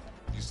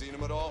 You seen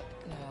them at all?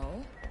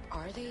 No.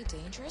 Are they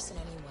dangerous in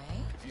any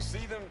way? If you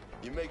see them,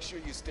 you make sure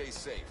you stay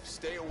safe.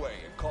 Stay away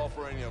and call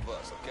for any of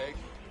us, okay?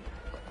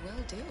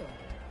 Will do.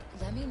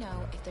 Let me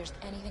know if there's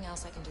anything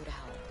else I can do to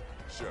help.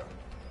 Sure.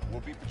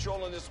 We'll be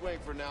patrolling this wing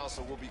for now,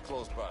 so we'll be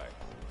close by.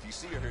 If you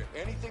see or hear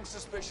anything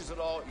suspicious at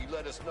all, you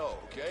let us know,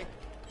 okay?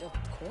 Of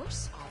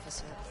course,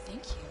 officer.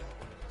 Thank you.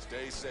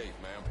 Stay safe,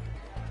 ma'am.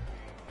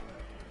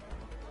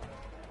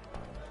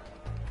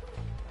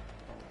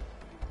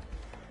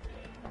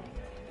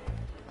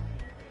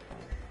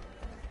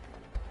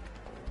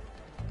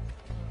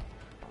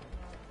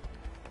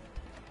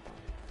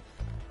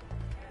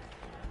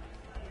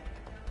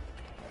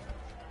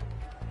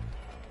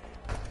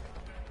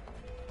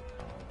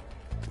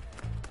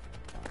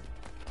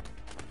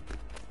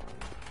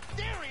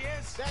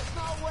 There's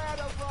nowhere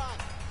to run.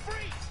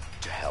 Freeze!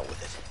 To hell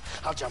with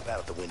it. I'll jump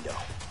out of the window.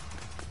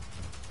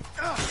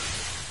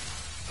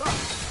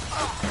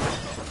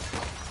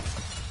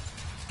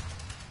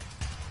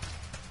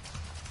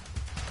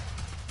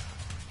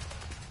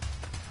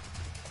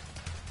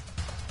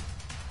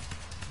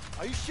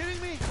 Are you shitting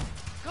me?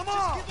 Come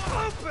on!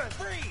 Open!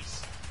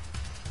 Freeze!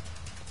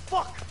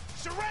 Fuck!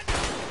 Surrender!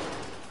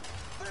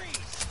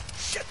 Freeze!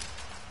 Shit!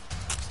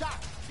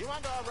 Stop! You're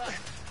under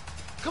arrest.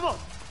 Come on,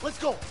 let's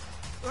go!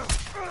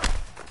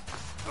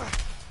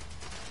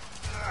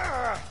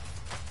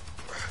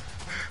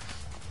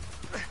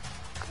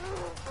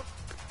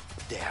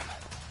 Damn.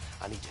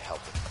 I need to help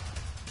him.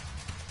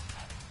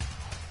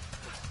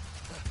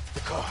 The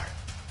car.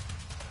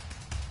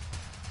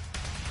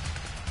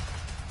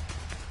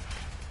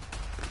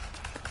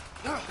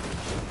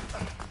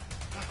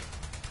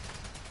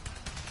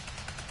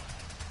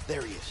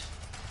 There he is.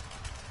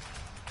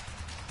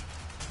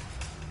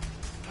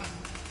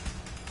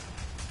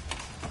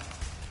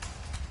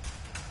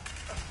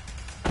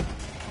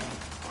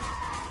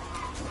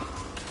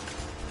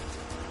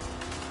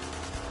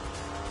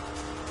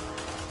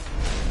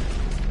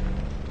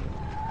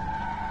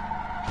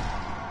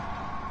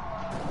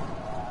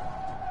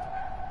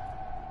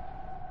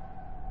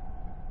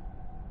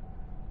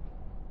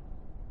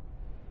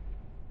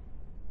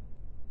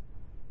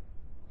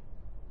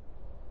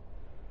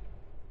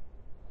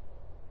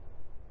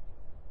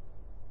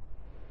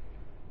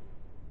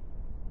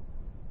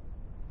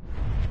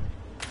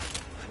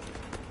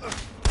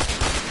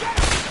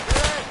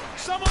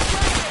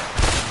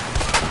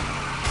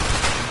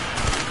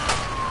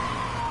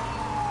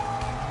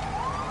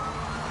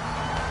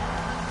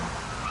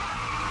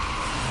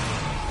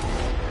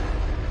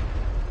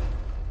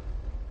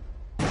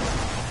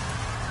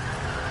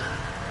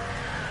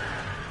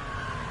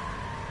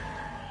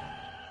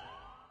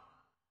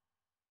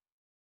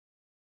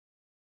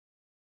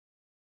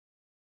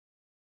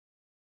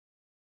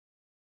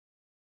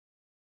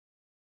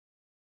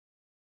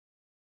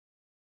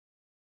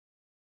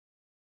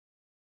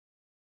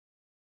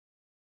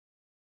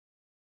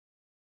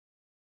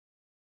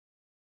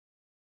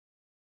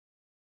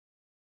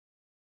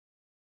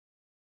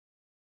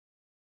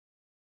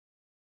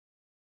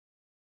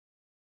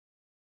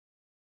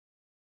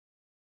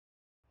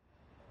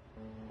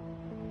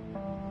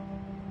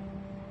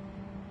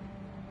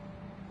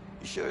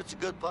 You sure it's a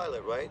good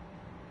pilot, right?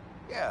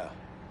 Yeah,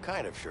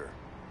 kind of sure.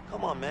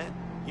 Come on, man.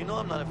 You know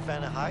I'm not a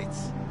fan of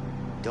heights.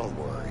 Don't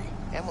worry.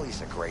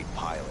 Emily's a great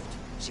pilot.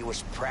 She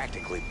was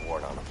practically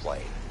born on a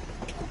plane.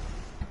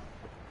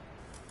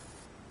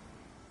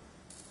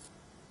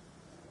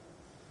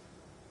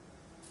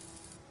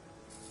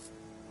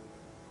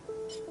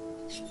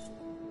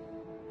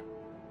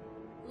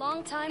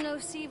 Long time no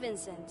see,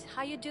 Vincent.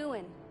 How you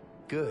doing?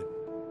 Good.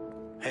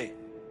 Hey,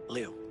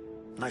 Leo.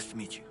 Nice to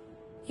meet you.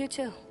 You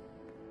too.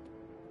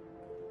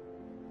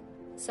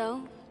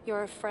 So,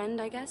 you're a friend,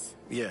 I guess?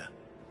 Yeah.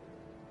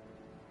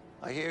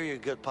 I hear you're a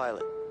good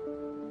pilot.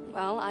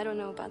 Well, I don't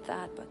know about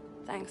that, but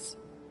thanks.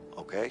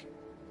 Okay.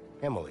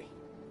 Emily,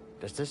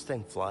 does this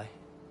thing fly?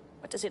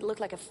 What, does it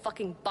look like a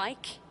fucking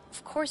bike?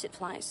 Of course it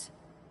flies.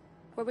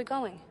 Where are we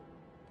going?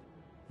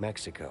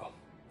 Mexico.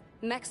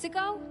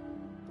 Mexico?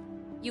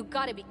 You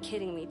gotta be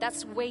kidding me.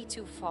 That's way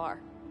too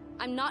far.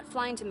 I'm not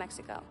flying to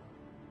Mexico.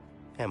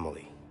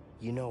 Emily,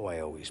 you know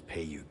I always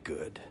pay you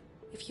good.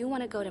 If you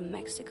want to go to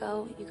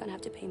Mexico, you're gonna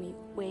have to pay me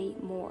way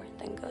more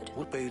than good.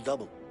 We'll pay you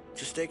double.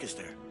 Just take us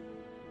there.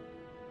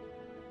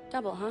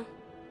 Double, huh?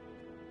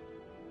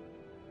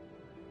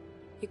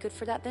 You good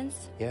for that,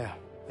 Vince? Yeah.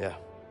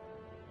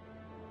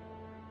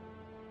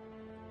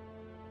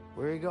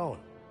 Where are you going?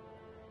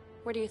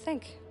 Where do you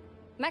think?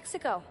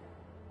 Mexico.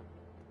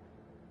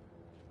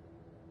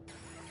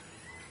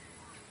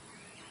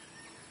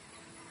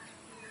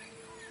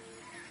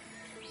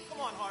 Come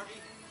on, Harvey.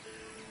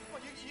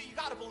 Well, you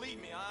gotta believe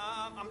me.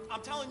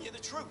 I'm telling you the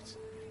truth.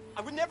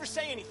 I would never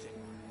say anything.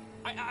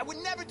 I would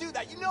never do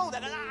that. You know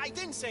that, and I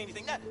didn't say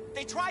anything.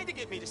 They tried to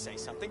get me to say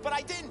something, but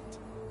I didn't.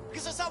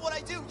 Because that's not what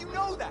I do. You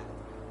know that.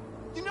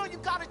 You know you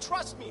gotta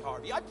trust me,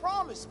 Harvey. I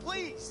promise.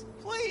 Please.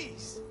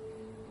 Please.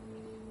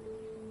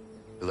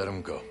 Let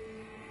him go.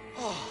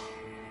 Oh,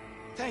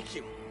 thank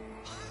you.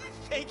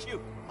 Thank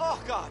you.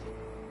 Oh, God.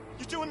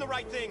 You're doing the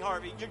right thing,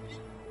 Harvey.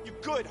 You're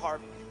good,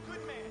 Harvey. You're a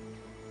good man.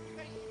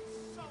 Thank you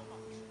so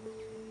much.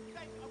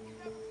 Thank you. I will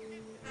never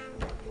forget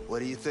this.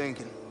 What are you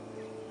thinking?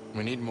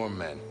 We need more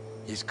men.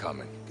 He's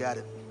coming. Got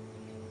it.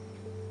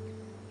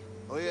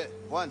 Oye,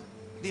 Juan.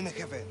 Dime,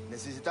 jefe.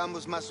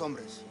 Necesitamos más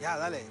hombres. Ya,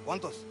 dale.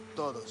 ¿Cuántos?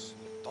 Todos.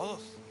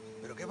 ¿Todos?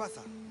 ¿Pero qué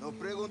pasa? No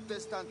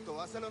preguntes tanto.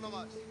 Hazlo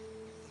nomás.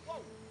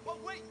 Whoa,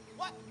 wait.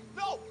 What?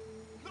 No!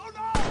 No!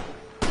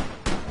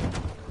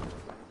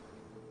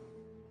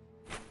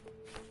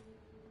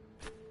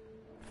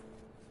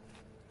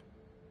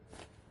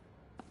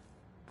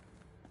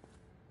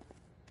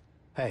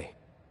 Hey.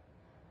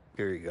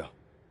 Here you go.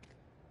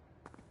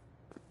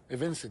 Hey,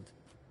 Vincent.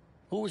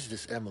 Who is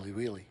this Emily,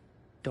 really?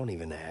 Don't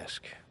even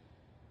ask.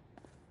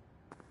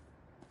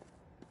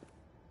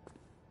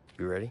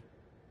 You ready?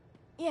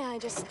 Yeah, I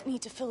just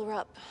need to fill her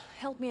up.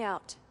 Help me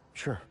out.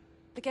 Sure.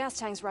 The gas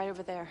tank's right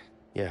over there.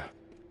 Yeah.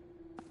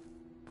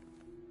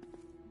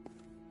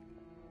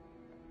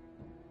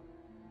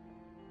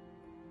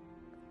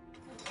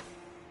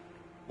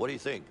 What do you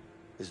think?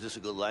 Is this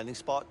a good landing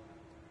spot?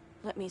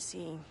 Let me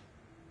see.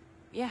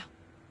 Yeah,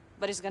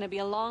 but it's gonna be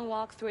a long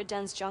walk through a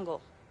dense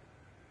jungle.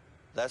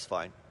 That's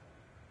fine.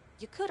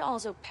 You could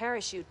also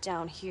parachute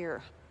down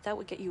here. That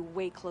would get you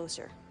way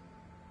closer.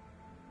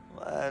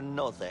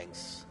 No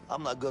thanks.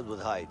 I'm not good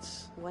with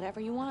heights.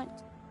 Whatever you want.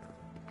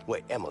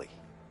 Wait, Emily.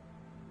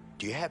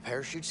 Do you have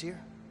parachutes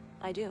here?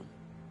 I do.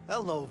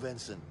 Hell no,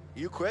 Vincent.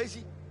 You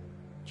crazy?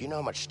 Do you know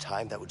how much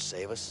time that would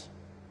save us?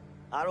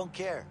 I don't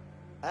care.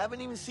 I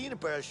haven't even seen a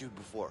parachute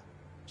before.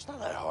 It's not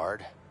that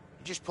hard.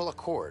 You just pull a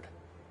cord.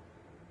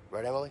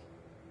 Right, Emily?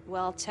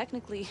 Well,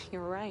 technically,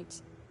 you're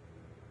right.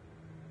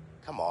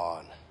 Come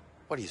on.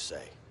 What do you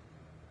say?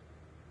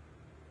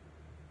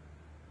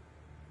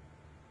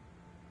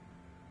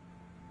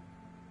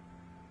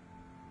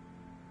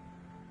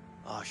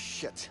 Oh,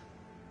 shit.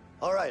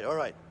 All right, all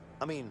right.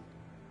 I mean,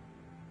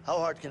 how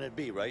hard can it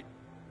be, right?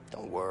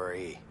 Don't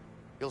worry.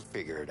 You'll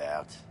figure it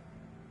out.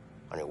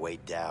 On your way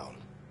down.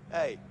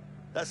 Hey,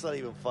 that's not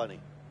even funny.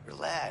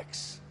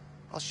 Relax.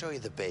 I'll show you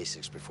the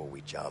basics before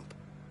we jump.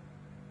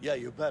 Yeah,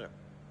 you better.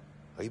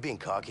 Are you being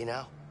cocky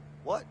now?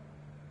 What?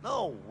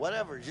 No,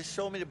 whatever. Just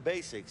show me the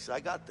basics. I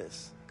got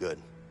this.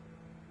 Good.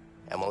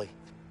 Emily,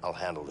 I'll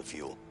handle the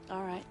fuel.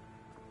 All right.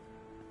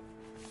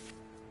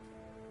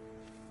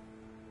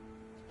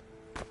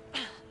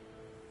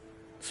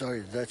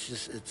 Sorry, that's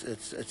just,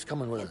 it's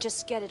coming with it.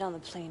 Just get it on the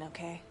plane,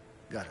 okay?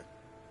 Got it.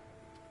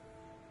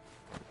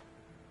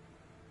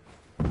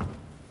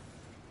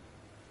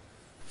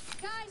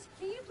 Guys,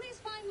 can you please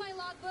find my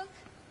logbook?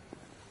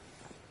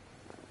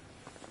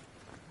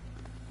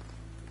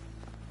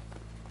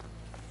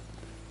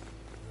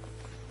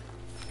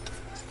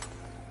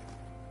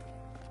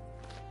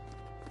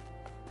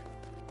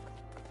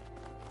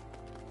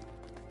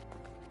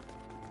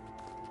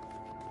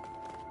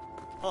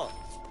 Huh.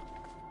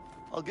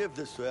 I'll give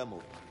this to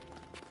Emily.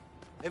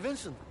 Hey,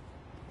 Vincent,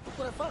 look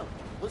what I found.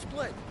 Let's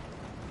play.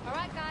 All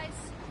right, guys.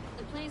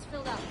 The plane's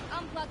filled up.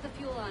 Unplug the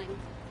fuel line.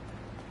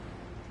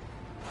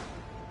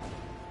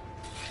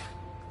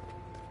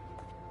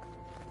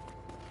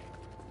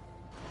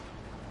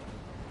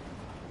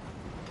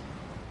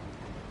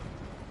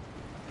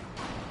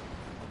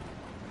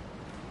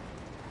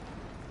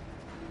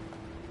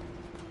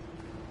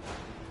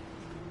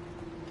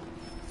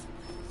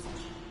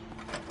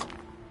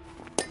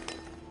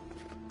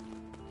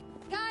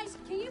 Guys,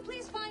 can you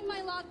please find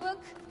my logbook?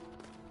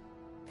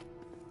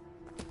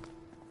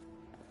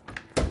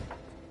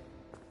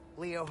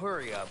 Leo,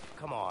 hurry up.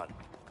 Come on.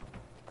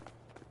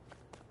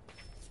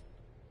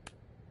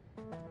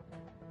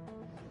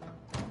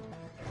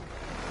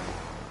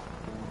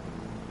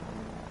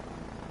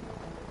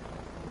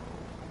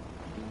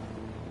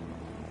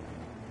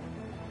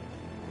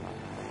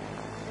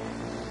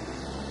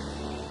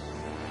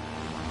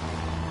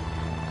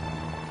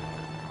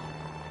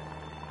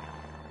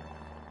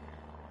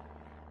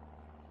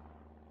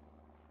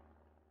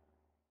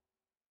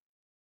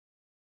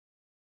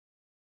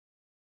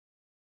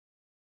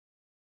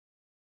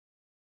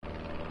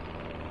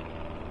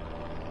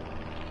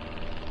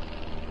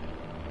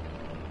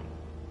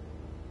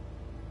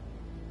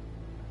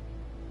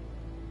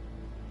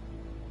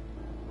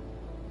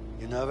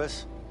 You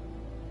nervous?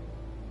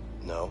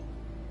 No.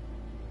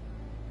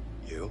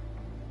 You?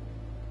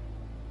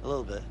 A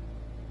little bit.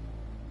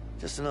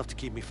 Just enough to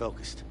keep me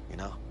focused, you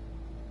know?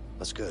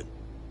 That's good.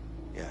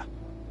 Yeah.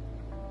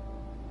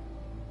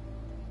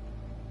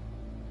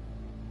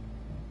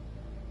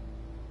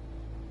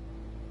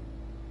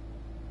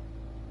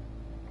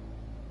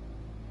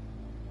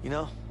 You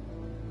know,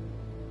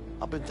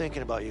 I've been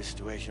thinking about your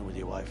situation with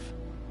your wife.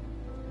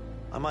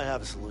 I might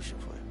have a solution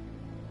for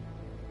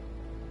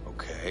you.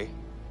 Okay.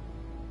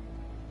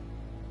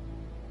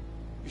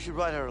 You should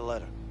write her a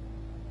letter.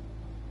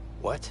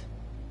 What?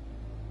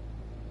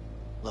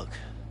 Look,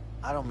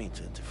 I don't mean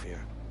to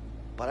interfere,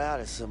 but I had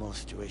a similar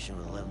situation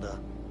with Linda,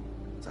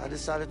 so I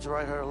decided to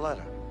write her a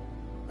letter.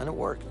 And it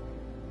worked.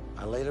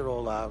 I laid it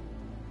all out,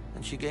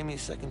 and she gave me a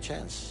second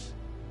chance.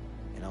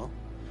 You know?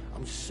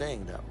 I'm just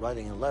saying that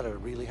writing a letter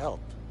really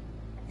helped.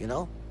 You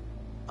know?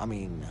 I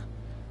mean,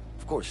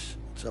 of course,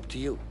 it's up to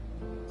you.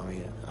 I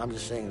mean, I'm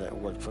just saying that it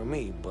worked for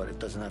me, but it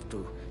doesn't have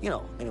to, you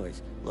know.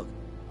 Anyways, look,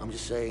 I'm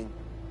just saying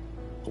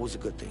it was a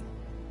good thing.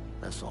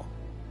 That's all.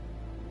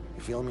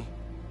 You feel me?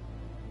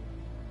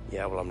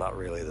 Yeah, well, I'm not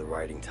really the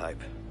writing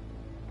type.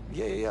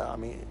 Yeah. I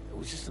mean, it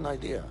was just an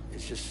idea.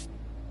 It's just...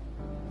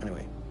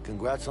 Anyway,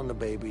 congrats on the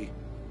baby.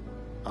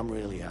 I'm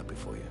really happy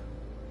for you.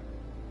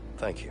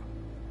 Thank you.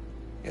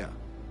 Yeah.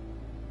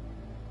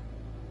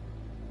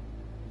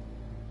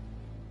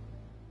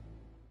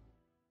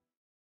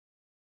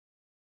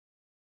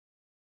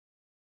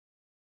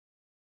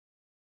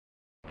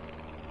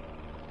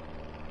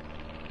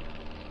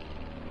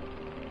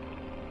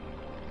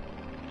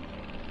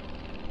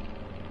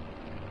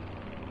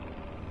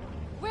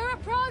 We're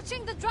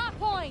approaching the drop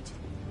point.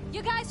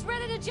 You guys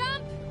ready to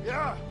jump?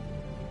 Yeah.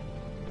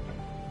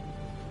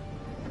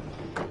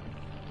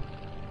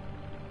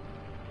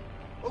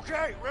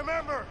 Okay,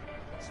 remember,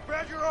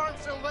 spread your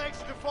arms and legs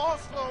to fall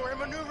slower and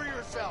maneuver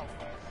yourself.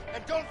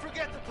 And don't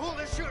forget to pull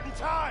the shooting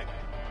time.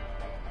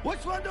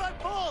 Which one do I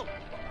pull?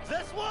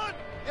 This one?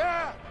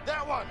 Yeah,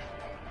 that one.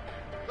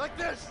 Like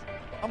this.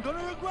 I'm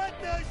gonna regret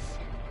this.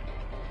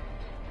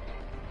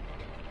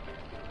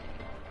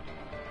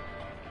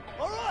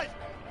 All right,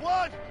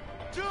 1,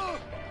 2.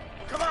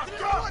 Come on,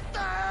 go! What the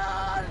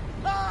hell?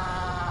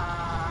 Ah!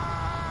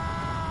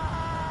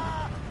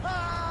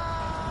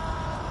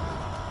 Ah!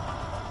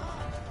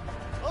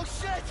 Oh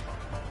shit!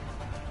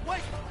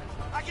 Wait,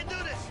 I can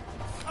do this.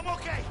 I'm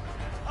okay.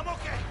 I'm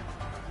okay.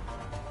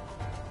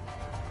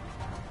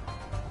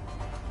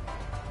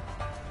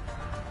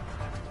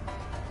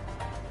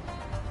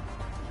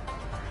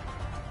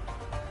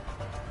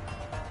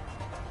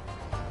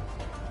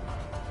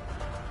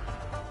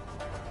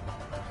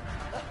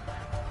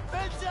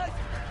 Vincent!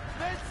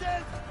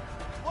 Vincent!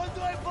 When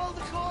do I pull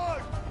the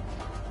cord?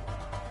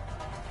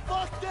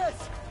 Fuck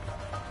this!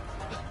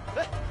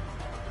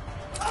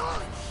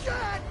 Oh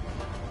shit!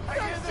 I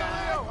hear the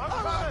Leo. I'm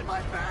coming.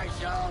 My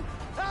parachute!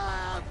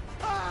 Help!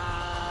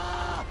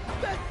 Ah!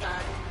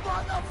 Vincent!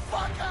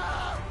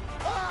 Motherfucker!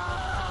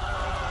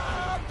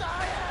 Ah! I'm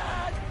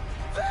dying!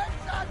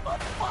 Vincent, for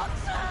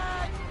fuck's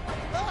sake!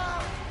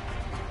 Ah!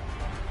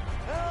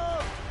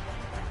 Help!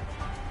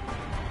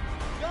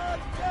 God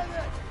damn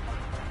it!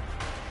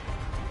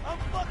 I'm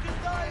fucking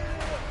dying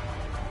here!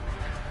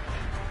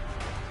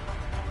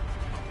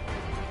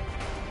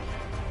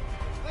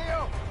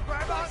 Leo,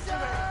 grab onto me.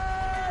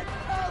 Vincent!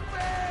 Help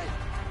me!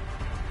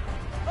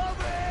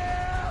 Over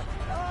here!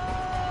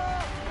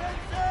 Ah!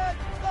 Vincent!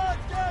 God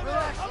damn it!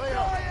 Relax, I'm Leo.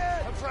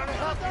 dying! I'm trying to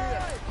help you.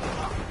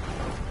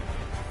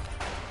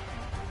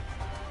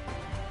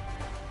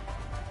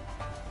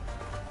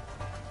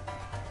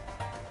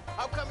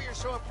 How come you're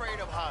so afraid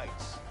of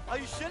heights? Are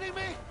you shitting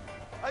me?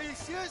 Are you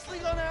seriously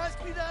gonna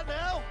ask me that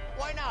now?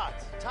 Why not?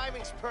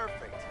 Timing's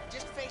perfect.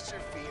 Just face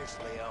your fears,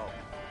 Leo.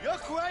 You're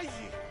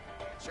crazy!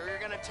 So you're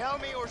gonna tell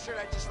me, or should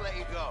I just let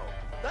you go?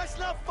 That's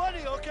not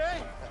funny,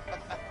 okay?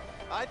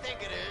 I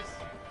think it is.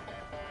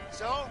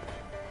 So,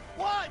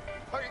 What?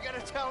 are you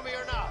gonna tell me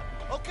or not?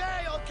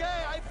 Okay,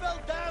 okay, I fell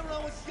down when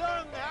I was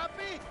young.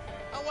 Happy?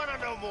 I wanna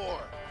know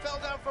more. Fell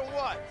down for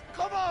what?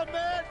 Come on,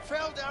 man!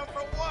 Fell down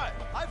for what?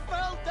 I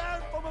fell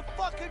down from a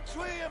fucking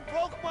tree and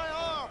broke my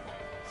arm!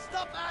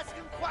 Stop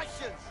asking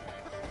questions!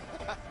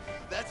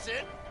 That's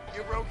it?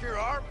 You broke your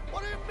arm?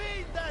 What do you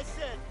mean, that's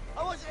it?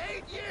 I was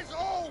 8 years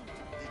old!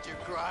 Did you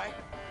cry?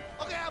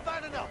 Okay, I've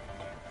had enough.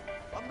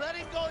 I'm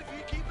letting go if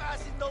you keep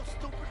asking those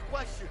stupid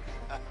questions.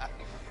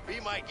 Be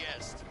my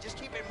guest. Just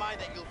keep in mind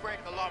that you'll break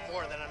a lot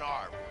more than an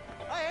arm.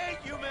 I hate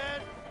you,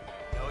 man!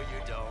 No,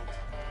 you don't.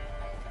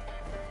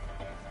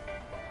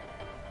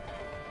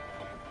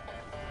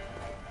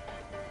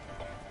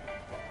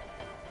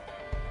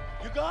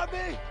 You got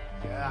me?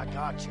 Yeah, I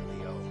got you,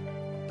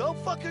 Leo. Don't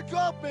fucking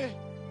drop me!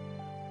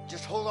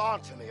 Just hold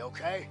on to me,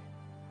 okay?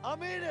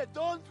 I'm in it,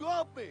 don't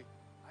drop me!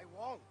 I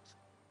won't.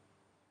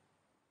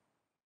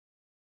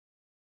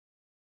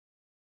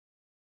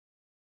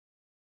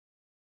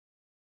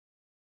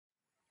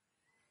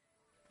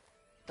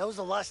 That was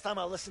the last time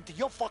I listened to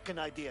your fucking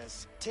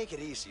ideas. Take it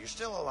easy. You're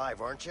still alive,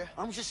 aren't you?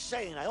 I'm just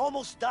saying, I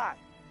almost died.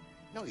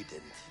 No, you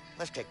didn't.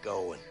 Let's get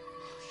going.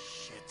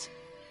 Shit.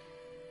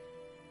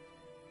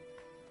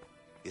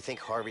 You think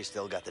Harvey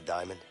still got the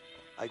diamond?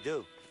 I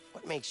do.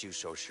 What makes you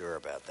so sure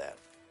about that?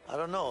 I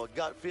don't know, a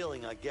gut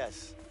feeling, I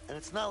guess. And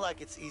it's not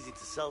like it's easy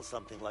to sell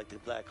something like the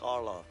Black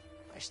Arloff.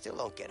 I still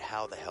don't get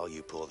how the hell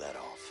you pull that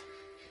off.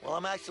 Well,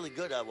 I'm actually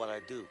good at what I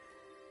do.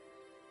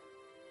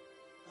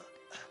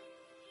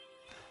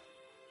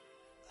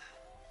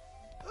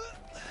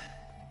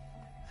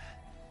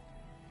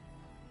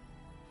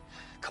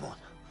 Come on.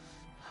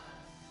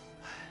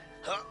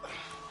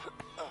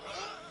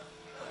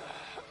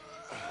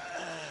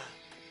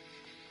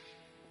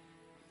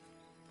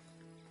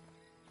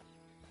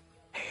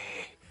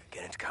 Hey,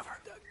 get into cover.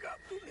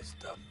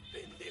 Está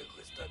pendejo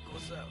esta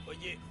cosa.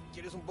 Oye,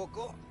 ¿quieres un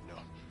poco? No,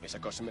 esa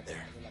cosa me...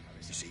 There.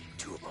 You see,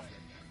 2 of them.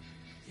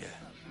 Yeah.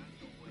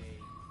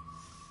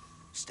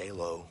 Stay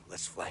low.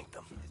 Let's flank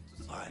them.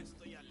 All right.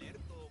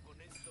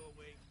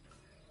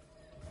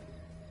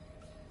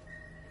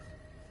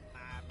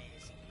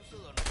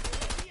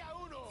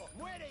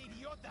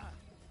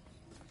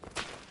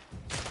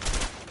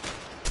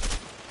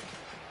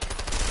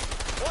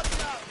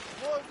 Watch out!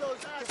 More of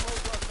those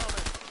assholes are coming.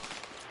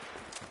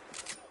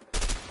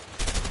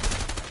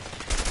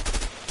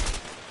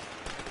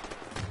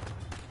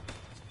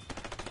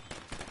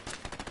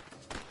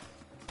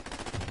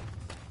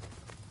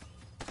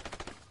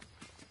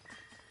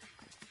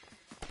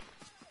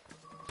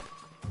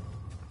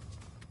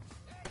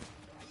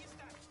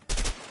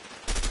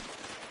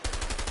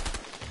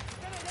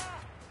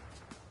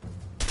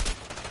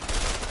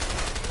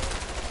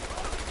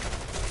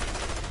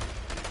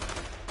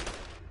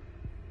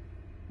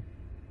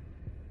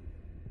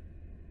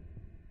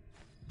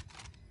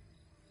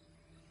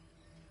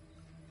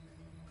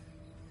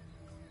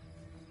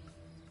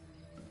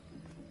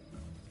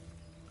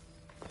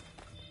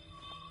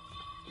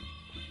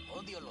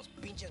 Odio los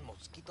pinches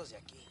mosquitos de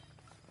aquí.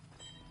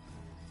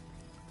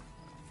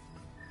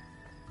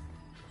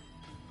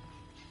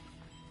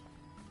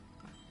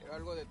 Quiero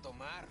algo de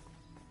tomar.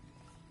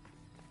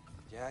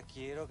 Ya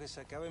quiero que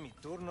se acabe mi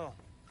turno.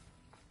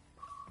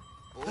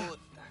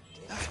 Puta,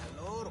 qué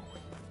calor,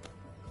 güey.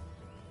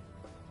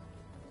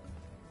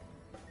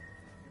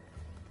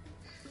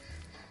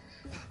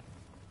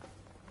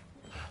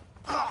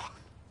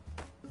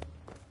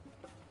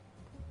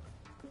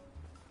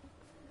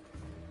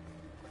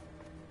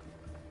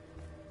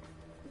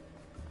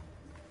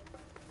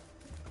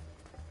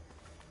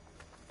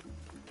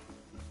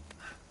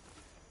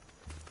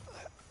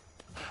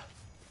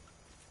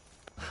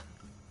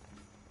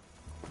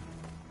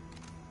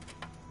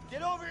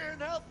 Get over here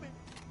and help me.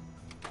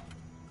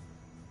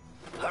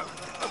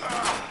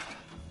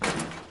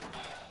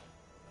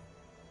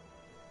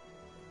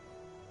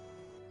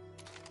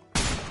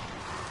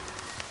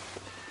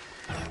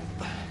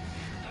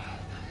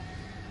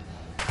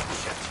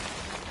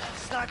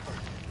 Sniper,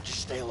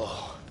 just stay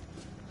low.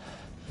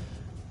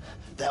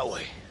 That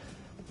way.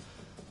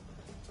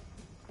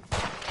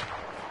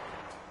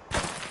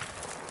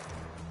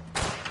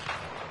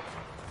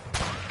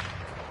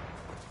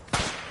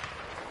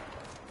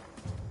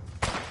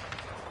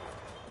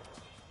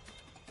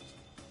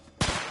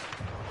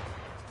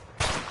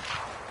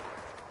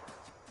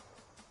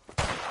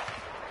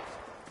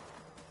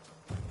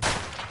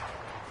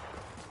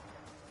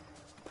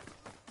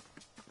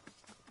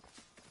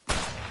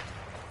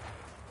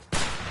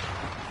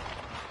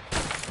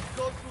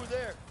 Go through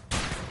there.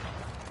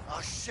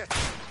 Oh, shit.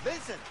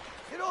 Vincent,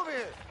 get over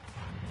here.